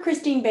Dr.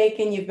 Christine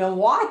Bacon. You've been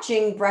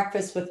watching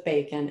Breakfast with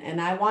Bacon,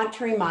 and I want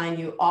to remind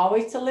you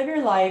always to live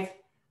your life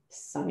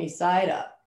sunny side up.